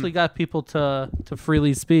actually got people to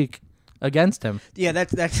freely speak against him. Yeah,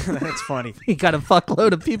 that's funny. He got a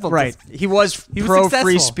fuckload of people. Right. He was pro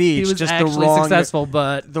free speech. He was just actually the wrong, successful,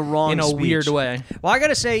 but the wrong in a speech. weird way. Well, I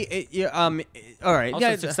gotta say, all right.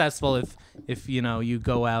 Also successful if you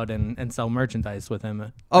go out and sell merchandise with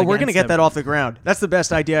him. Oh, we're gonna get that off the ground. That's the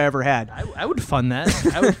best idea I ever had. I would fund that.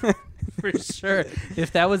 For sure.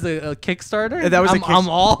 If that was a Kickstarter, That was I'm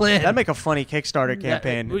all in. That'd make a funny Kickstarter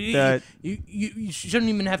campaign. You shouldn't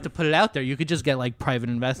even have to put it out there. You could just get like private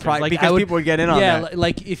investors, because people would get in on that. Yeah,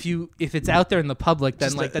 like if it's out there in the public,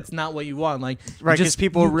 then like that's not what you want. Like right, because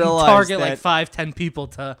people realize you target that, like 5-10 people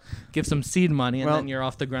to give some seed money, and then you're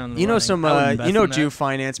off the ground. You know Jew that.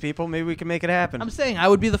 finance people. Maybe we can make it happen. I'm saying I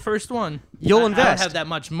would be the first one. You'll invest. I don't have that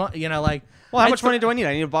much money, like. Well, how much money do I need?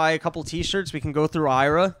 I need to buy a couple T-shirts. We can go through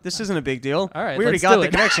IRA. This isn't a big deal. All right, we already let's got do the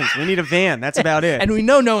it. connections. We need a van. That's about it. And we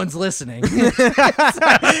know no one's listening. All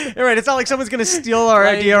right, it's not like someone's gonna steal our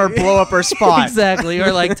idea or blow up our spot. Exactly,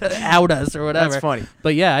 or like to out us or whatever. That's funny.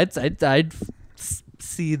 But yeah, I'd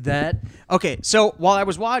see that. Okay, so while I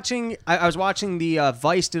was watching, I was watching the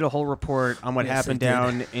Vice did a whole report on what happened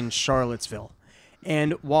down in Charlottesville,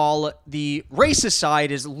 and while the racist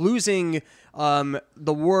side is losing the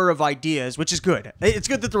war of ideas, which is good. It's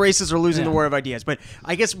good that the racists are losing the war of ideas, but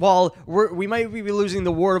I guess while we might be losing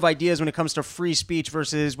the war of ideas when it comes to free speech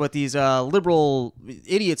versus what these liberal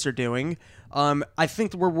idiots are doing, I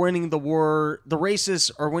think that we're winning the war. The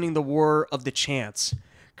racists are winning the war of the chants.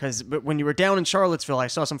 Because when you were down in Charlottesville, I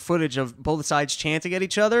saw some footage of both sides chanting at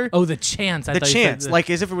each other. Oh, the chants. The chants, like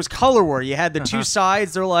as if it was color war. You had the two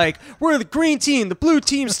sides. They're like, we're the green team, the blue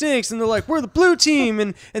team stinks. And they're like, we're the blue team,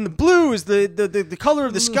 and the blue is the color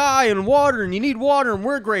of the sky and water, and you need water, and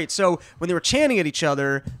we're great. So when they were chanting at each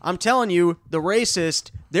other, I'm telling you, the racist,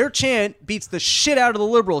 their chant beats the shit out of the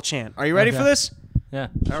liberal chant. Are you ready for this? Yeah.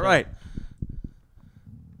 All right.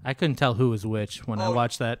 I couldn't tell who was which when I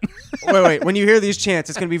watched that. Wait. When you hear these chants,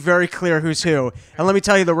 it's going to be very clear who's who. And let me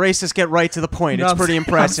tell you, the racists get right to the point. It's pretty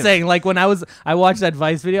impressive. I'm saying, like, when I watched that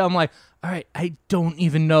Vice video, I'm like, all right, I don't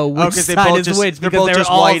even know which side is which. They're because both just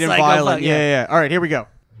all white and violent. Yeah. All right, here we go.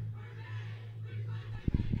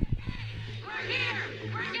 We're here.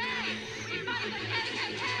 We're gay. We fight the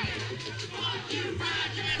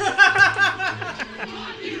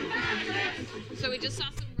So we just saw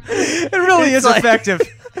some. It really is effective.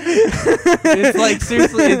 It's like,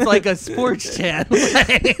 seriously, it's like a sports chant.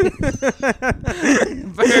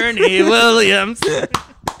 Bernie Williams.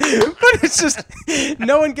 But it's just,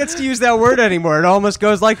 no one gets to use that word anymore. It almost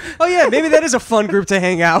goes like, oh yeah, maybe that is a fun group to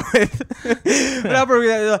hang out with.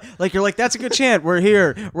 But like, you're like, that's a good chant. We're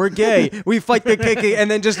here. We're gay. We fight the KKK. And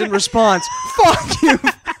then just in response, fuck you.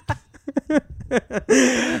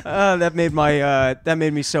 That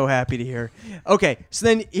made me so happy to hear. Okay, so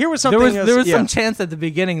then here was something. There was some chants at the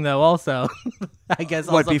beginning though. Also, I guess.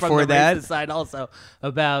 Also What, before from the that? racist side also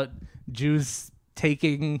about Jews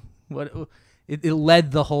taking what it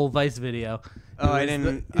led the whole Vice video. Oh, I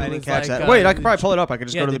didn't catch that. Wait, I could probably pull it up. I could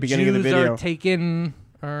just go to the beginning of the Jews video. are taken.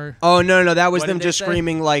 Or Oh no, that was What them did they just say?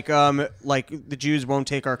 screaming like the Jews won't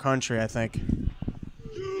take our country. I think.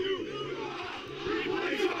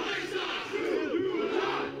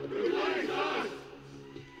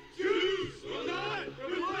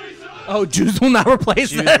 Oh, Jews will not replace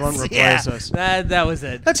Jews us. won't replace us. That was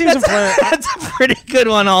it. That seems That's a pretty good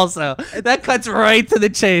one. Also, that cuts right to the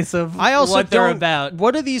chase of I also what they're don't- about.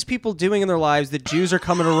 What are these people doing in their lives that Jews are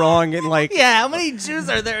coming along and like? Yeah, how many Jews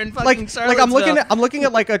are there in fucking Like Charlottesville? I'm looking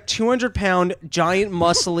at like a 200-pound giant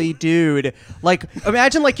muscly dude. Like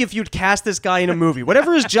imagine like if you'd cast this guy in a movie,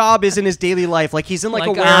 whatever his job is in his daily life, like he's in like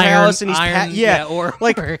a Like warehouse and he's iron, yeah, or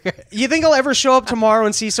like you think I'll ever show up tomorrow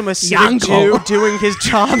and see some Hasidic Yanko. Jew doing his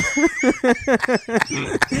job? That's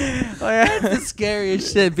the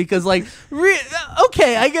scariest shit because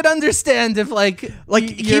okay, I could understand if like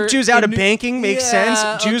keep Jews out of banking makes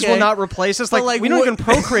sense. Jews will not replace us. But, Like we don't even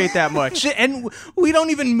procreate that much. and we don't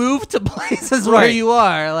even move to places where Right. you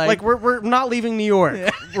are. Like we're not leaving New York.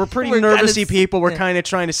 We're pretty We're kinda nervousy people. We're kind of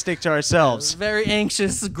trying to stick to ourselves. very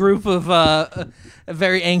anxious group of a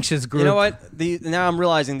very anxious group. You know what? Now I'm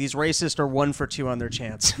realizing these racists are 1 for 2 on their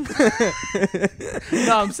chance.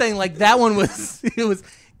 No, I'm saying like that one was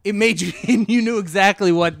it made you you knew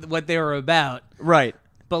exactly what they were about. Right.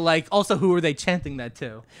 But like also who were they chanting that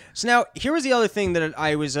to? So now here was the other thing that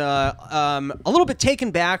I was a little bit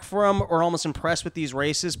taken back from, or almost impressed with these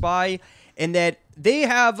racists by, in that they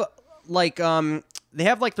have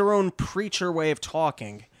their own preacher way of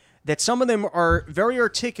talking. That some of them are very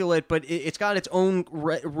articulate, but it's got its own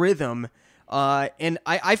rhythm. And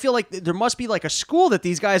I feel like there must be like a school that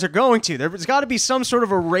these guys are going to. There's got to be some sort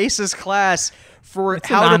of a racist class for It's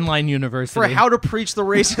how an to online university. for how to preach the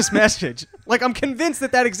racist message. Like I'm convinced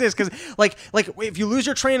that exists because like if you lose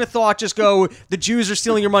your train of thought, just go the Jews are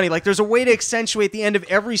stealing your money. Like there's a way to accentuate the end of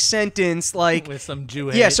every sentence. Like with some Jew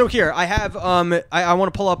yeah. hate. So here I have I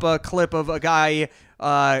want to pull up a clip of a guy.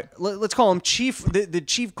 let's call him the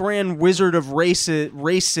chief grand wizard of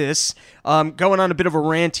racists, going on a bit of a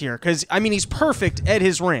rant here, because I mean he's perfect at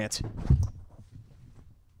his rant.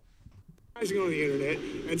 On the internet,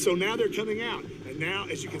 and so now they're coming out, and now,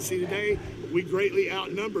 as you can see today, we greatly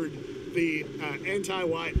outnumbered the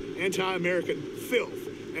anti-white, anti-American filth,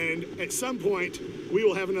 and at some point we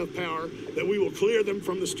will have enough power that we will clear them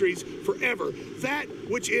from the streets forever. That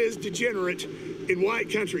which is degenerate in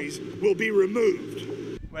white countries will be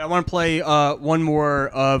removed. Wait, I want to play one more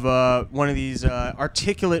of one of these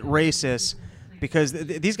articulate racists, because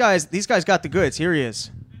these guys got the goods. Here he is.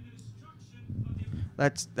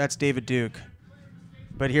 That's David Duke.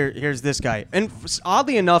 But here's this guy. And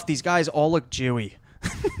oddly enough, these guys all look Jewy.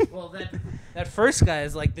 Well, that first guy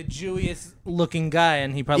is like the Jewiest looking guy,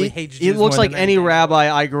 and he probably hates Jews. He looks more like than any anything.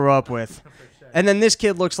 rabbi I grew up with. And then this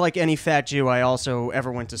kid looks like any fat Jew I also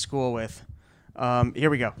ever went to school with. Here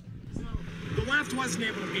we go. The left wasn't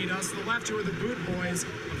able to beat us. The left who were the boot boys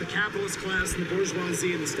of the capitalist class and the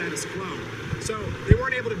bourgeoisie and the status quo. So they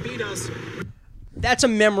weren't able to beat us. That's a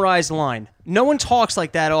memorized line. No one talks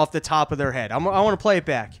like that off the top of their head. I want to play it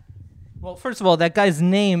back. Well, first of all, that guy's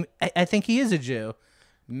name, I think he is a Jew.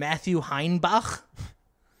 Matthew Heinbach.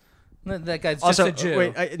 That guy's just a Jew.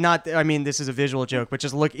 Wait, I mean, this is a visual joke, but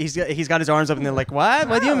just look. He's got his arms up, and they're like, "What?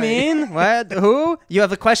 What do you mean? What? Who? You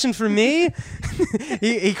have a question for me?"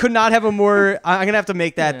 he could not have a more. I'm gonna have to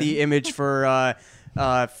make that the image for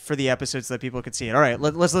the episode so that people could see it. All right,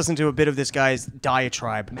 let's listen to a bit of this guy's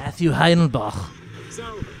diatribe. Matthew Heinbach.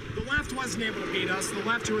 So the left wasn't able to beat us. The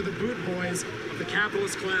left who were the boot boys of the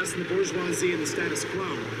capitalist class and the bourgeoisie and the status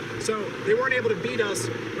quo. So they weren't able to beat us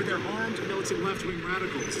with their armed militant left-wing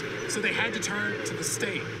radicals. So they had to turn to the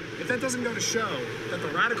state. If that doesn't go to show that the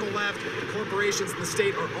radical left, the corporations, and the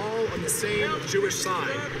state are all on the same Jewish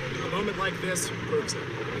side, a moment like this proves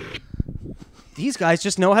it. These guys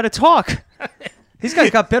just know how to talk. These guys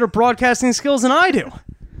got better broadcasting skills than I do.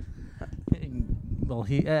 Well,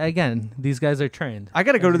 these guys are trained. I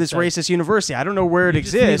got to go to this racist university. I don't know where it You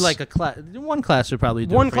just need, exists. like a class. One class would probably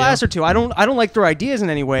do. One it for class you. or two. I don't like their ideas in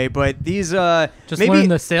any way, but these Just maybe learn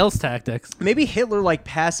the sales tactics. maybe Hitler like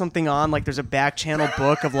passed something on, like there's a back channel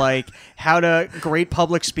book of like how to great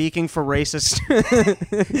public speaking for racists.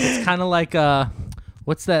 It's kind of like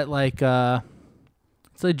what's that like?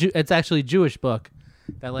 It's actually a Jewish book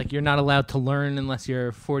that like you're not allowed to learn unless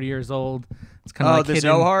you're 40 years old. It's kind of like the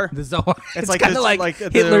hidden- Zohar? The Zohar. It's like kind this- of like, like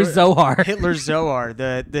the- Hitler's Zohar. Hitler's Zohar,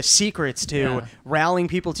 the secrets to Yeah. rallying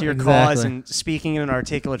people to your cause Exactly. and speaking in an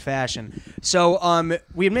articulate fashion. So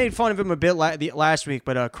we had made fun of him a bit last week,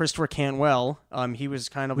 but Christopher Cantwell, he was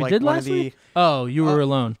kind of We like did one last of the week. Oh, you were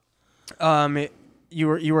alone. you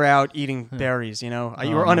were out eating berries, you know.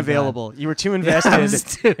 You were Oh, my unavailable. You were too I invested was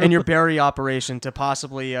too. in your berry operation to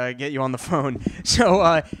possibly get you on the phone.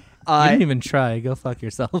 So You didn't even try. Go fuck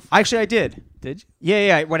yourself. actually I did. Did you?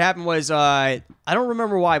 Yeah. What happened was I don't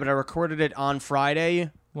remember why, but I recorded it on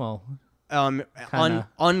Friday, Well,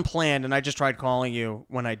 unplanned, and I just tried calling you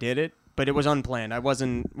when I did it, but it was unplanned. I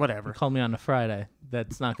wasn't whatever. call me on a Friday.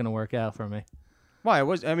 That's not going to work out for me. Why? It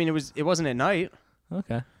wasn't at night.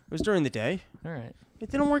 Okay. It was during the day. All right.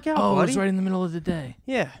 It didn't work out, Oh, buddy. it's right in the middle of the day.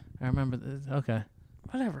 Yeah. I remember this. Okay.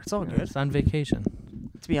 Whatever. It's all good. It's on vacation.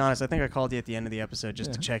 To be honest, I think I called you at the end of the episode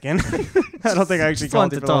just to check in. I don't think I actually It's fun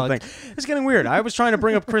called you to for the whole thing. talk. It's getting weird. I was trying to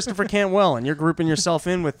bring up Christopher Cantwell, and you're grouping yourself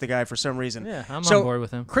in with the guy for some reason. Yeah, I'm So, on board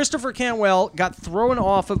with him. Christopher Cantwell got thrown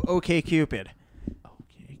off of OkCupid.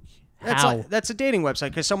 How? That's a dating website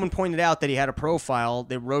because someone pointed out that he had a profile.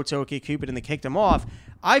 They wrote to OkCupid and they kicked him off.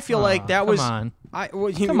 I feel like that come was. on.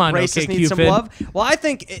 You Come on, racists need some OkCupid. love. Well, I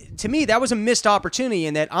think to me that was a missed opportunity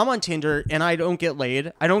in that I'm on Tinder and I don't get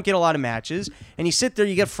laid. I don't get a lot of matches, and you sit there,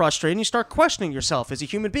 you get frustrated, and you start questioning yourself as a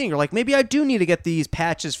human being. You're like, maybe I do need to get these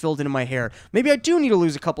patches filled into my hair. Maybe I do need to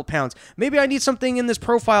lose a couple pounds. Maybe I need something in this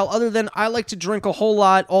profile other than I like to drink a whole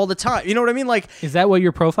lot all the time. You know what I mean? Like. Is that what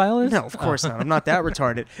your profile is? No, of course not. I'm not that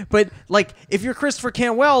retarded. But like, if you're Christopher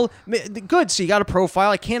Cantwell, good. So you got a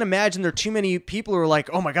profile. I can't imagine there are too many people who are like,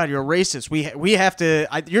 "Oh my God, you're a racist. We have to.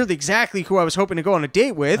 You're exactly who I was hoping to go on a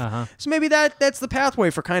date with." So maybe that's the pathway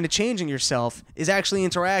for kind of changing yourself is actually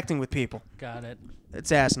interacting with people. Got it.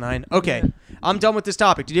 It's asinine. Okay, I'm done with this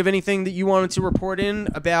topic. Did you have anything that you wanted to report in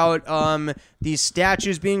about these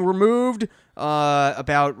statues being removed?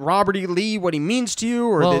 About Robert E. Lee, what he means to you,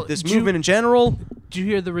 or Well, this do you- movement in general? Do you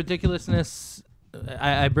hear the ridiculousness?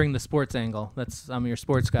 I bring the sports angle. I'm your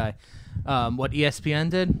sports guy. What ESPN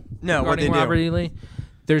did? No, what'd they regarding do? Robert E. Lee.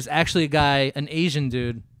 There's actually a guy, an Asian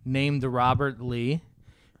dude named Robert Lee,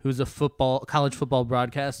 who's a college football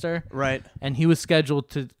broadcaster. Right. And he was scheduled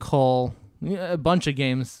to call a bunch of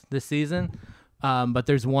games this season. But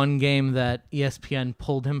there's one game that ESPN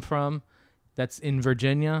pulled him from that's in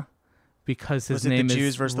Virginia because his Was it the name Jews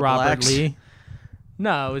is versus the Robert blacks? Lee.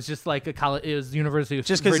 No, it was just like a college. It was University of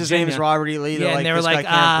Just because his name is Virginia. Robert E. Lee, Yeah, and they were this like,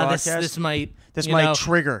 guy can't this broadcast? might This you might know,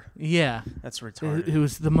 trigger. yeah. That's It retarded.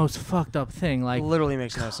 was the most fucked up thing. Like Literally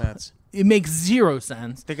makes no sense. it makes zero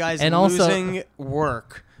sense. The guy's and also, losing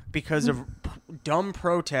work because of dumb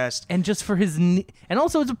protest. and just for his and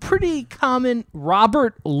also it's a pretty common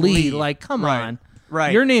Robert Lee. Lee. Like, come Right. on,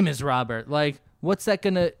 Right. Your name is Robert. Like, what's that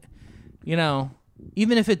gonna,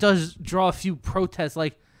 even if it does draw a few protests,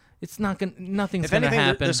 like, it's not gonna, nothing's If gonna anything,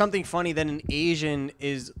 happen there's something funny that an Asian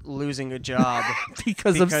is losing a job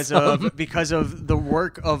because of the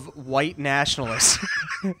work of white nationalists.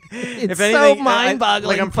 it's If anything, so mind-boggling.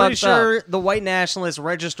 like I'm pretty fucked up. sure the white nationalists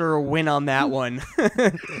register a win on that one.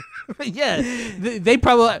 Yeah, they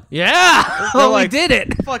probably They're we like, did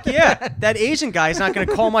it. Fuck yeah, that Asian guy's not going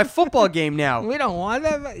to call my football game now. We don't want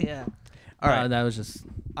that. But yeah. All right. That was just.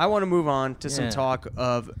 I want to move on to some Yeah. talk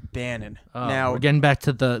of Bannon. Oh, now, we're getting back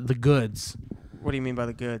to the goods. what do you mean by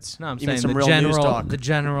the goods? No, I'm you mean saying some the real general. news talk. The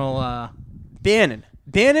general. Bannon.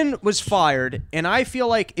 Bannon was fired, and I feel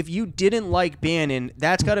like if you didn't like Bannon,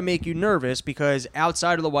 that's got to make you nervous because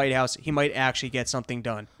outside of the White House, he might actually get something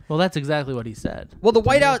done. Well, that's exactly what he said. Well, the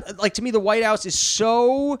White House, like to me, the White House is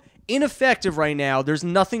so ineffective right now. There's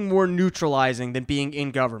nothing more neutralizing than being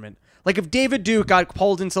in government. Like if David Duke got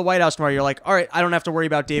pulled into the White House tomorrow, you're like, all right, I don't have to worry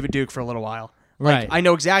about David Duke for a little while. Like, Right. I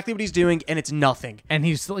know exactly what he's doing, and it's nothing. And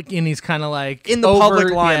he's kind of like In the over- public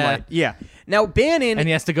yeah. limelight. Yeah. Now, Bannon... And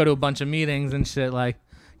he has to go to a bunch of meetings and shit. Like,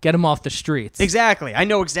 get him off the streets. Exactly. I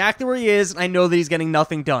know exactly where he is, and I know that he's getting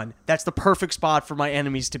nothing done. That's the perfect spot for my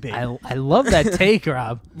enemies to be. I love that take,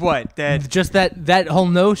 Rob. What? That... Just that whole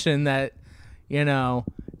notion that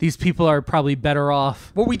these people are probably better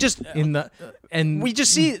off Well, we just... in the and We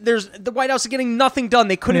just see there's the White House is getting nothing done.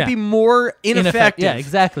 They couldn't Yeah. be more ineffective. Yeah,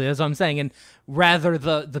 exactly. That's what I'm saying. And rather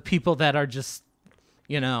the people that are just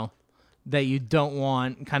that you don't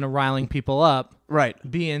want kind of riling people up, Right.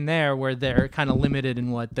 be in there where they're kind of limited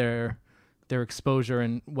in what their exposure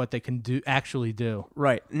and what they can actually do.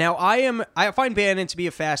 Right. Now, I find Bannon to be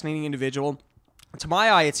a fascinating individual. To my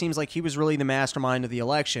eye, it seems like he was really the mastermind of the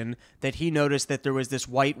election, that he noticed that there was this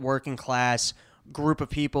white working class group of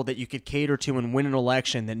people that you could cater to and win an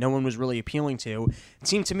election that no one was really appealing to. It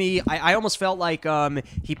seemed to me, I almost felt like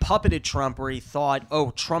he puppeted Trump where he thought, oh,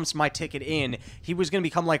 Trump's my ticket in. He was going to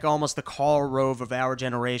become like almost the Karl Rove of our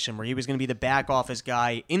generation, where he was going to be the back office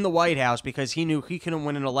guy in the White House because he knew he couldn't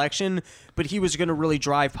win an election, but he was going to really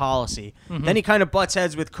drive policy. Then he kind of butts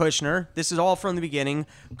heads with Kushner. This is all from the beginning.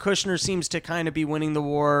 Kushner seems to kind of be winning the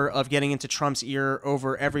war of getting into Trump's ear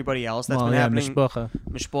over everybody else. That's been happening.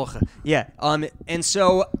 Mishpocha. Yeah. And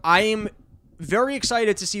so I'm very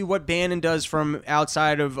excited to see what Bannon does from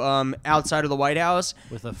outside of the White House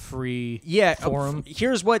With a free forum.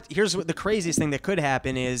 Here's what the craziest thing that could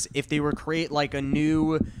happen is if they were create like a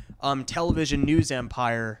new television news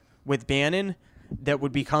empire with Bannon that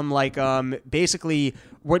would become like basically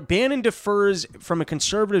what Bannon differs from a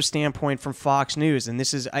conservative standpoint from Fox News, and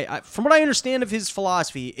this is I from what I understand of his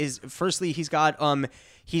philosophy is firstly he's got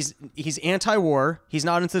He's anti-war. He's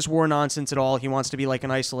not into this war nonsense at all. He wants to be like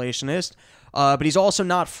an isolationist, but he's also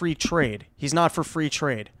not free trade. He's not for free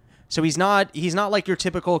trade. So he's not like your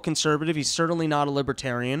typical conservative. He's certainly not a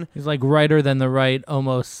libertarian. He's like righter than the right,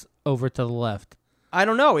 almost over to the left. I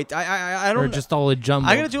don't know. I don't. Or just all a jumble.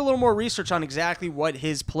 I got to do a little more research on exactly what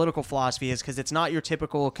his political philosophy is because it's not your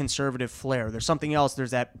typical conservative flair. There's something else.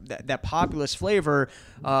 There's that populist flavor,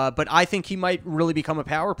 but I think he might really become a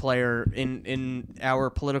power player in our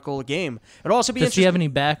political game. It'd also be Does interesting. he have any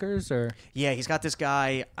backers or? Yeah, he's got this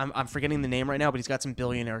guy. I'm forgetting the name right now, but he's got some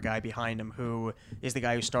billionaire guy behind him who is the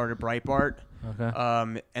guy who started Breitbart.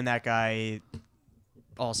 Okay. And that guy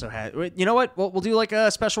also had. You know what? We'll do like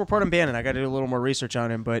a special report on Bannon. I got to do a little more research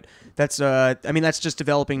on him, but that's that's just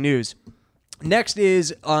developing news. Next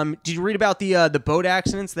is did you read about the boat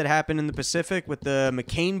accidents that happened in the Pacific with the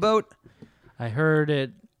McCain boat? I heard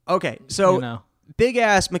it. Okay, so big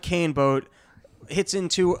ass McCain boat hits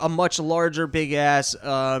into a much larger big ass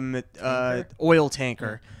oil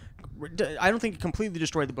tanker. I don't think it completely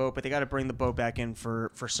destroyed the boat, but they got to bring the boat back in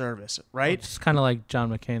for service, right? It's kind of like John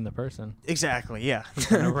McCain, the person. Exactly, yeah.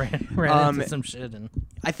 Kind of ran into some shit. And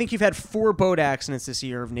I think you've had 4 boat accidents this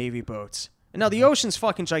year of Navy boats. And now the ocean's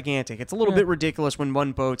fucking gigantic. It's a little bit ridiculous when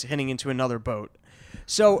one boat's hitting into another boat.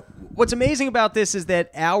 So what's amazing about this is that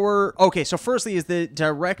so firstly is the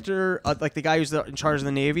director, like the guy who's in charge of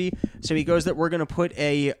the Navy. So he goes that we're going to put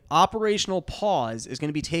a operational pause is going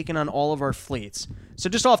to be taken on all of our fleets. So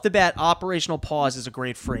just off the bat, operational pause is a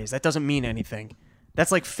great phrase. That doesn't mean anything.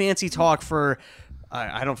 That's like fancy talk for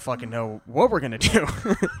I don't fucking know what we're gonna do.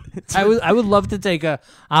 I would love to take a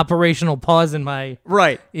operational pause in my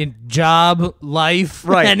Right. in job, life,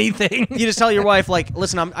 Right. anything. You just tell your wife, like,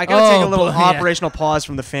 listen, I gotta take a little boy, yeah. operational pause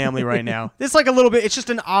from the family right now. It's like a little bit. It's just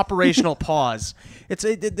an operational pause. It's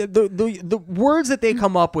the words that they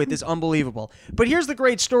come up with is unbelievable. But here's the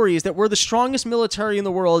great story: is that we're the strongest military in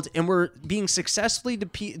the world, and we're being successfully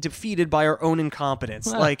defeated by our own incompetence.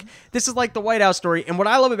 Like this is like the White House story. And what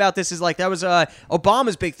I love about this is like that was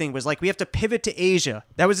Obama's big thing was like we have to pivot to Asia.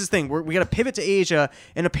 That was his thing. We got to pivot to Asia,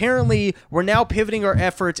 and apparently we're now pivoting our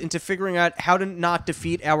efforts into figuring out how to not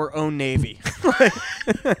defeat our own navy.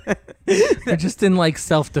 They're just in like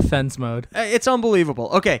self-defense mode. It's unbelievable.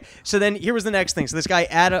 Okay, so then here was the next thing. So this guy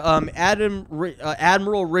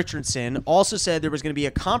Admiral Richardson also said there was going to be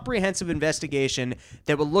a comprehensive investigation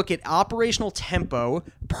that would look at operational tempo,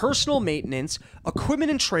 personal maintenance,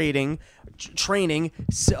 equipment and training,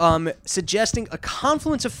 suggesting a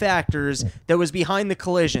confluence of factors that was behind the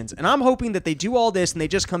collisions. And I'm hoping that they do all this and they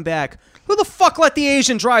just come back. Who the fuck let the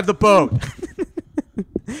Asian drive the boat?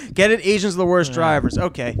 Get it? Asians are the worst drivers.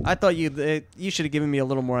 Okay, I thought you should have given me a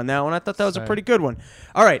little more on that one. I thought that was a pretty good one.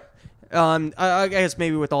 All right. I guess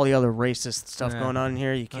maybe with all the other racist stuff going on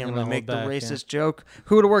here, you can't really make the racist joke.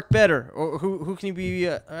 Who would have worked better? Or who can you be?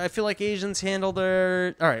 I feel like Asians handle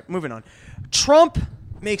their... All right, moving on. Trump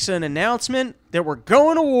makes an announcement that we're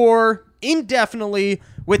going to war indefinitely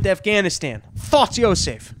with Afghanistan. Thoughts,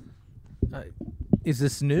 Yosef? Is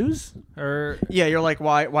this news or Yeah, you're like,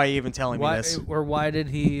 why are you even telling me this? why did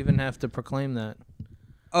he even have to proclaim that?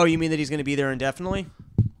 Oh, you mean that he's going to be there indefinitely?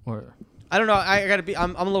 Or I don't know. I gotta be.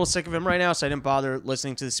 I'm a little sick of him right now, so I didn't bother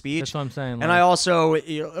listening to the speech. that's what I'm saying. And I also,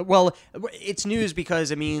 well, it's news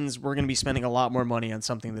because it means we're gonna be spending a lot more money on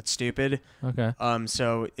something that's stupid. okay.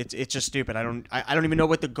 So it's just stupid. I don't even know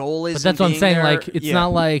what the goal is. But that's in what I'm being saying. there. Like, it's Yeah.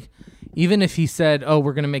 not like, even if he said, "Oh,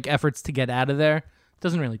 we're gonna make efforts to get out of there," it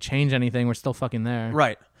doesn't really change anything. We're still fucking there.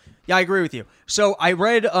 Right. Yeah, I agree with you. So I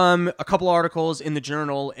read a couple articles in the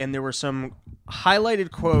Journal, and there were some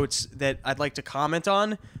highlighted quotes that I'd like to comment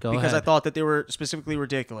on Go because ahead. I thought that they were specifically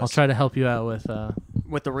ridiculous. I'll try to help you out with the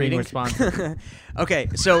being reading. responsive. Okay,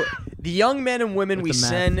 so the young men and women we the math.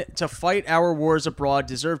 send to fight our wars abroad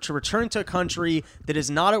deserve to return to a country that is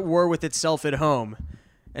not at war with itself at home.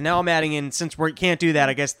 And now I'm adding in, since we can't do that,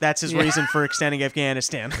 I guess that's his reason for extending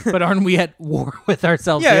Afghanistan. But aren't we at war with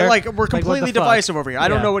ourselves? Yeah, here? like we're what the completely fuck? divisive over here. I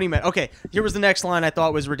don't Yeah. know what he meant. Okay, here was the next line I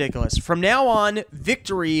thought was ridiculous. From now on,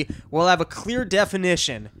 victory will have a clear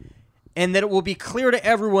definition, and that it will be clear to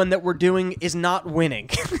everyone that we're doing is not winning.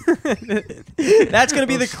 That's going to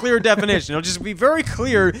be the clear definition. It'll just be very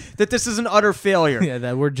clear that this is an utter failure. Yeah,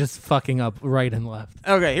 that we're just fucking up right and left.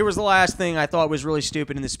 Okay, here was the last thing I thought was really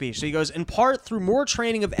stupid in the speech. So he goes, in part through more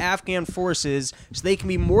training of Afghan forces so they can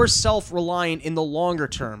be more self-reliant in the longer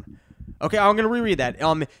term. Okay, I'm going to reread that.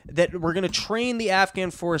 That we're going to train the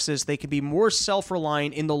Afghan forces so they can be more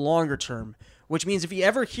self-reliant in the longer term. Which means if you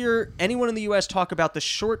ever hear anyone in the U.S. talk about the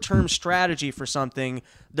short-term strategy for something,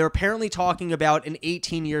 they're apparently talking about an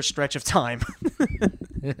 18-year stretch of time.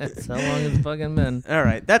 That's how long it's fucking been. All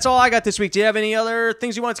right, that's all I got this week. Do you have any other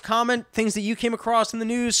things you want to comment? Things that you came across in the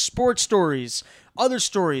news? Sports stories, other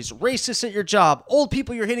stories, racists at your job, old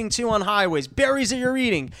people you're hitting to on highways, berries that you're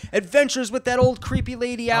eating, adventures with that old creepy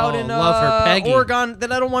lady out in love her, Peggy. Oregon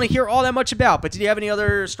that I don't want to hear all that much about. But did you have any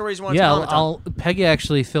other stories you want to comment on? Peggy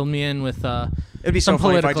actually filled me in with It'd be so some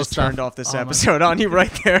funny if I political just turned stuff. off this Oh my episode on you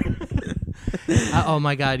right there. oh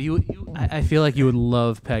my god, I feel like you would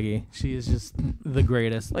love Peggy. She is just the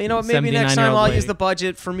greatest. Well, you know what? Maybe next time 79-year-old I'll lady. use the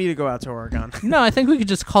budget for me to go out to Oregon. No, I think we could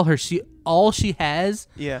just call her. She has.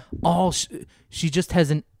 Yeah. She just has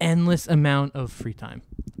an endless amount of free time.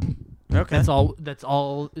 Okay. That's all.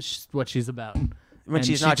 What she's about. When And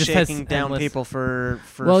she's she not just has shaking down endless- people for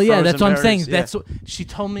Well, yeah, that's frozen what I'm saying. berries. Yeah. That's what she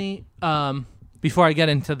told me. Before I get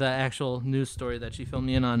into the actual news story that she filled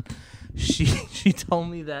me in on, she told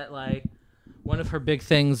me that like one of her big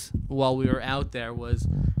things while we were out there was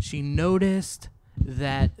she noticed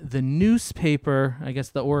that the newspaper, I guess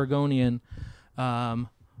the Oregonian,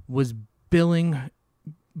 was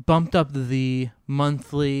bumped up the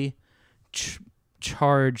monthly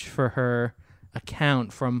charge for her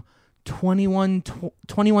account from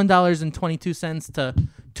 $21.22 to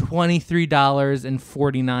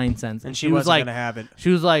 $23.49, And she was wasn't like, gonna have it. She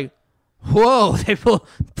was like, "Whoa, they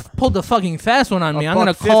pulled the fucking fast one on me. I'm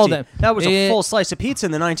gonna $1.50. call them." That was a full slice of pizza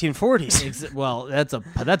in the 1940s. Well, that's a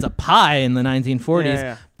pie in the 1940s.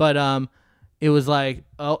 Yeah. But it was like,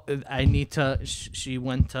 oh, I need to. She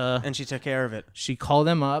went to And she took care of it. She called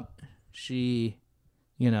them up. She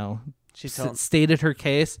stated her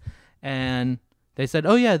case, and they said,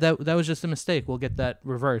 "Oh yeah, that was just a mistake. We'll get that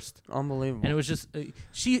reversed." Unbelievable. And it was just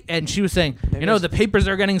she was saying, the papers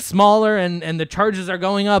are getting smaller and the charges are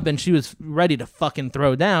going up, and she was ready to fucking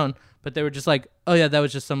throw down, but they were just like, "Oh yeah, that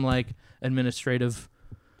was just some like administrative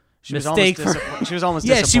mistake." She was almost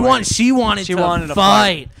yeah. disappointed. She wanted to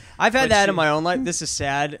fight. I've had that in my own life. This is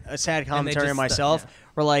a sad commentary on myself.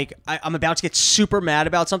 Where like I'm about to get super mad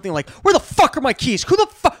about something, like where the fuck are my keys? Who the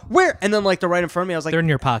fuck? Where? And then like they're right in front of me. I was like, they're in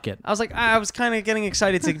your pocket. I was like, I was kind of getting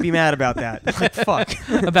excited to be mad about that. Like fuck,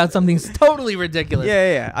 about something totally ridiculous.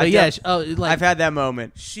 Yeah. But I've had that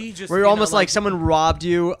moment. She just where you're almost like someone robbed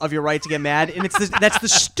you of your right to get mad, and that's the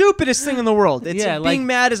stupidest thing in the world. It's being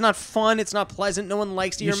mad is not fun. It's not pleasant. No one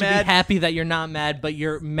likes to hear mad. You should be happy that you're not mad, but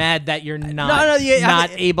you're mad that you're not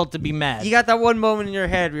able to be mad. You got that one moment in your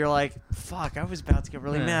head where you're like, fuck, I was about to get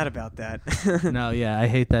really mad about that. No, yeah, I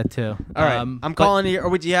hate that too. All right, I'm calling you. Or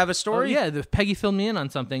would you have a story? Oh, yeah, Peggy filled me in on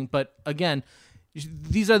something, but again,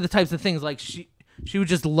 these are the types of things like she would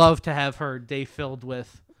just love to have her day filled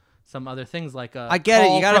with some other things like I get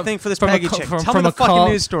it. You got to think for this Peggy chick. Tell me the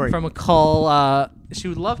fucking news story. From a call, she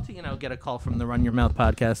would love to get a call from the Run Your Mouth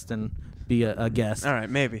podcast and be a guest. All right,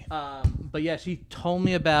 maybe. But yeah, she told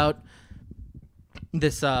me about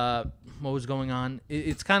this. What was going on?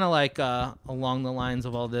 It's kind of like along the lines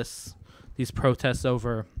of all these protests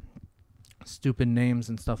over stupid names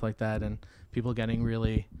and stuff like that, and people getting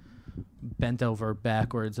really bent over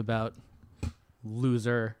backwards about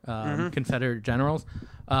loser Confederate generals.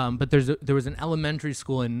 But there was an elementary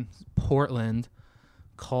school in Portland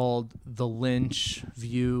called the Lynch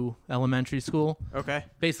View Elementary School. Okay.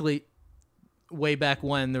 Basically, way back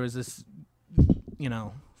when there was this,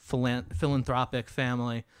 philanthropic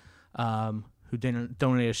family who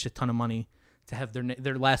donated a shit ton of money to have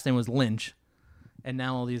their last name was Lynch, and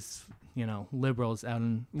now all these liberals out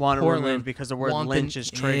in Portland because the word Lynch is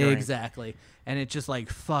triggering. Exactly, and it's just like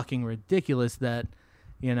fucking ridiculous that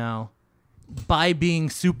by being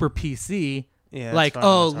super PC. Yeah, like,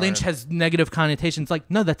 Lynch has negative connotations. Like,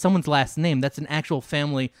 no, that's someone's last name. That's an actual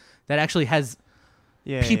family that actually has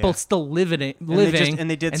people still living, and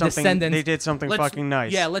they did something. Descendants. They did something fucking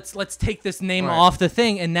nice. Yeah, let's take this name off the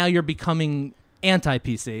thing, and now you're becoming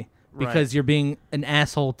anti-PC because you're being an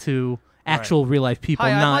asshole to actual real life people.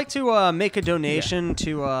 Hi, I'd like to make a donation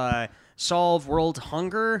to solve world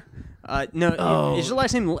hunger. Is your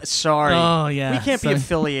last name? Sorry. Oh yeah. We can't be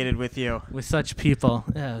affiliated with you. With such people.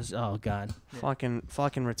 Oh god. Fucking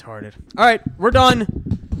retarded. All right, we're done.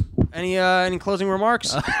 Any closing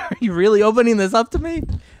remarks? Are you really opening this up to me?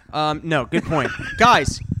 No. Good point,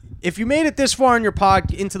 guys. If you made it this far in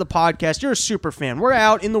into the podcast, you're a super fan. We're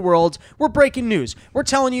out in the world. We're breaking news. We're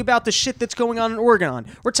telling you about the shit that's going on in Oregon.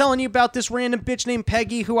 We're telling you about this random bitch named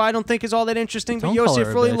Peggy, who I don't think is all that interesting, but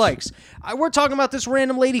Yosef really likes. We're talking about this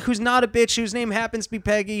random lady who's not a bitch, whose name happens to be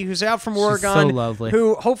Peggy, who's out from Oregon. She's so lovely.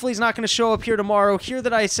 Who hopefully is not going to show up here tomorrow. Hear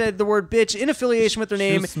that I said the word bitch in affiliation with their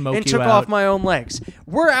name and took off my own legs.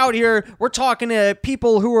 We're out here. We're talking to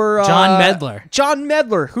people who are... John Medler. John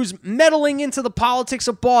Medler, who's meddling into the politics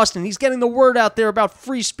of Boston. He's getting the word out there about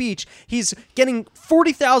free speech. He's getting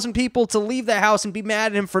 40,000 people to leave the house and be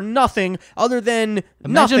mad at him for nothing other than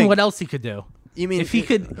Imagine what else he could do. You mean if he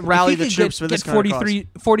could rally the troops for this kind of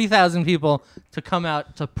 40,000 people to come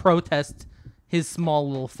out to protest his small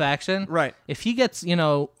little faction? Right. If he gets,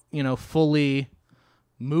 fully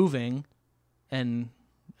moving and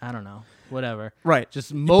I don't know, whatever. Right.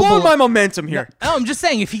 Just blowing my momentum here. No, I'm just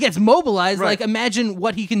saying, if he gets mobilized, like, imagine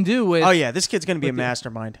what he can do with... Oh, yeah, this kid's going to be a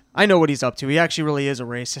mastermind. I know what he's up to. He actually really is a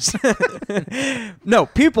racist. No,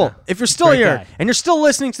 people, if you're still here and you're still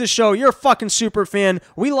listening to the show, you're a fucking super fan.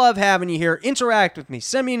 We love having you here. Interact with me.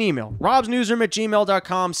 Send me an email.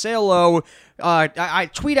 robsnewsroom@gmail.com. Say hello. I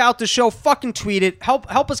tweet out the show. Fucking tweet it.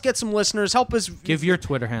 Help us get some listeners. Help us... Give your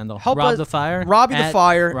Twitter handle. Rob the Fire. Robbie the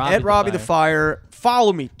Fire. At Robbie the Fire.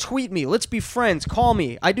 Follow me. Tweet me. Let's be friends. Call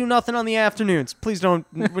me. I do nothing on the afternoons. Please don't...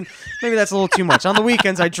 Maybe that's a little too much. On the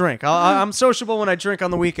weekends, I drink. I'm sociable when I drink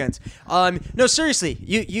on the weekends. No, seriously.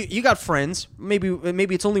 You got friends. Maybe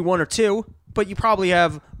it's only one or two, but you probably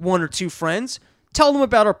have one or two friends. Tell them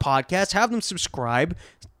about our podcast. Have them subscribe.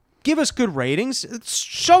 Give us good ratings.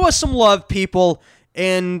 Show us some love, people.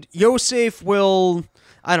 And Yosef will...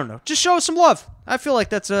 I don't know. Just show us some love. I feel like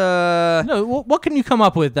that's a... No, what can you come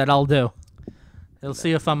up with that I'll do? He'll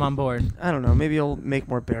see if I'm on board. I don't know. Maybe he'll make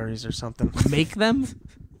more berries or something. Make them?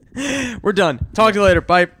 We're done. Talk to you later.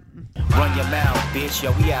 Bye. Run your mouth, bitch.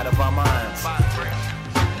 Yo, we out of our minds.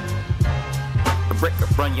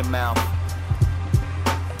 Run your mouth.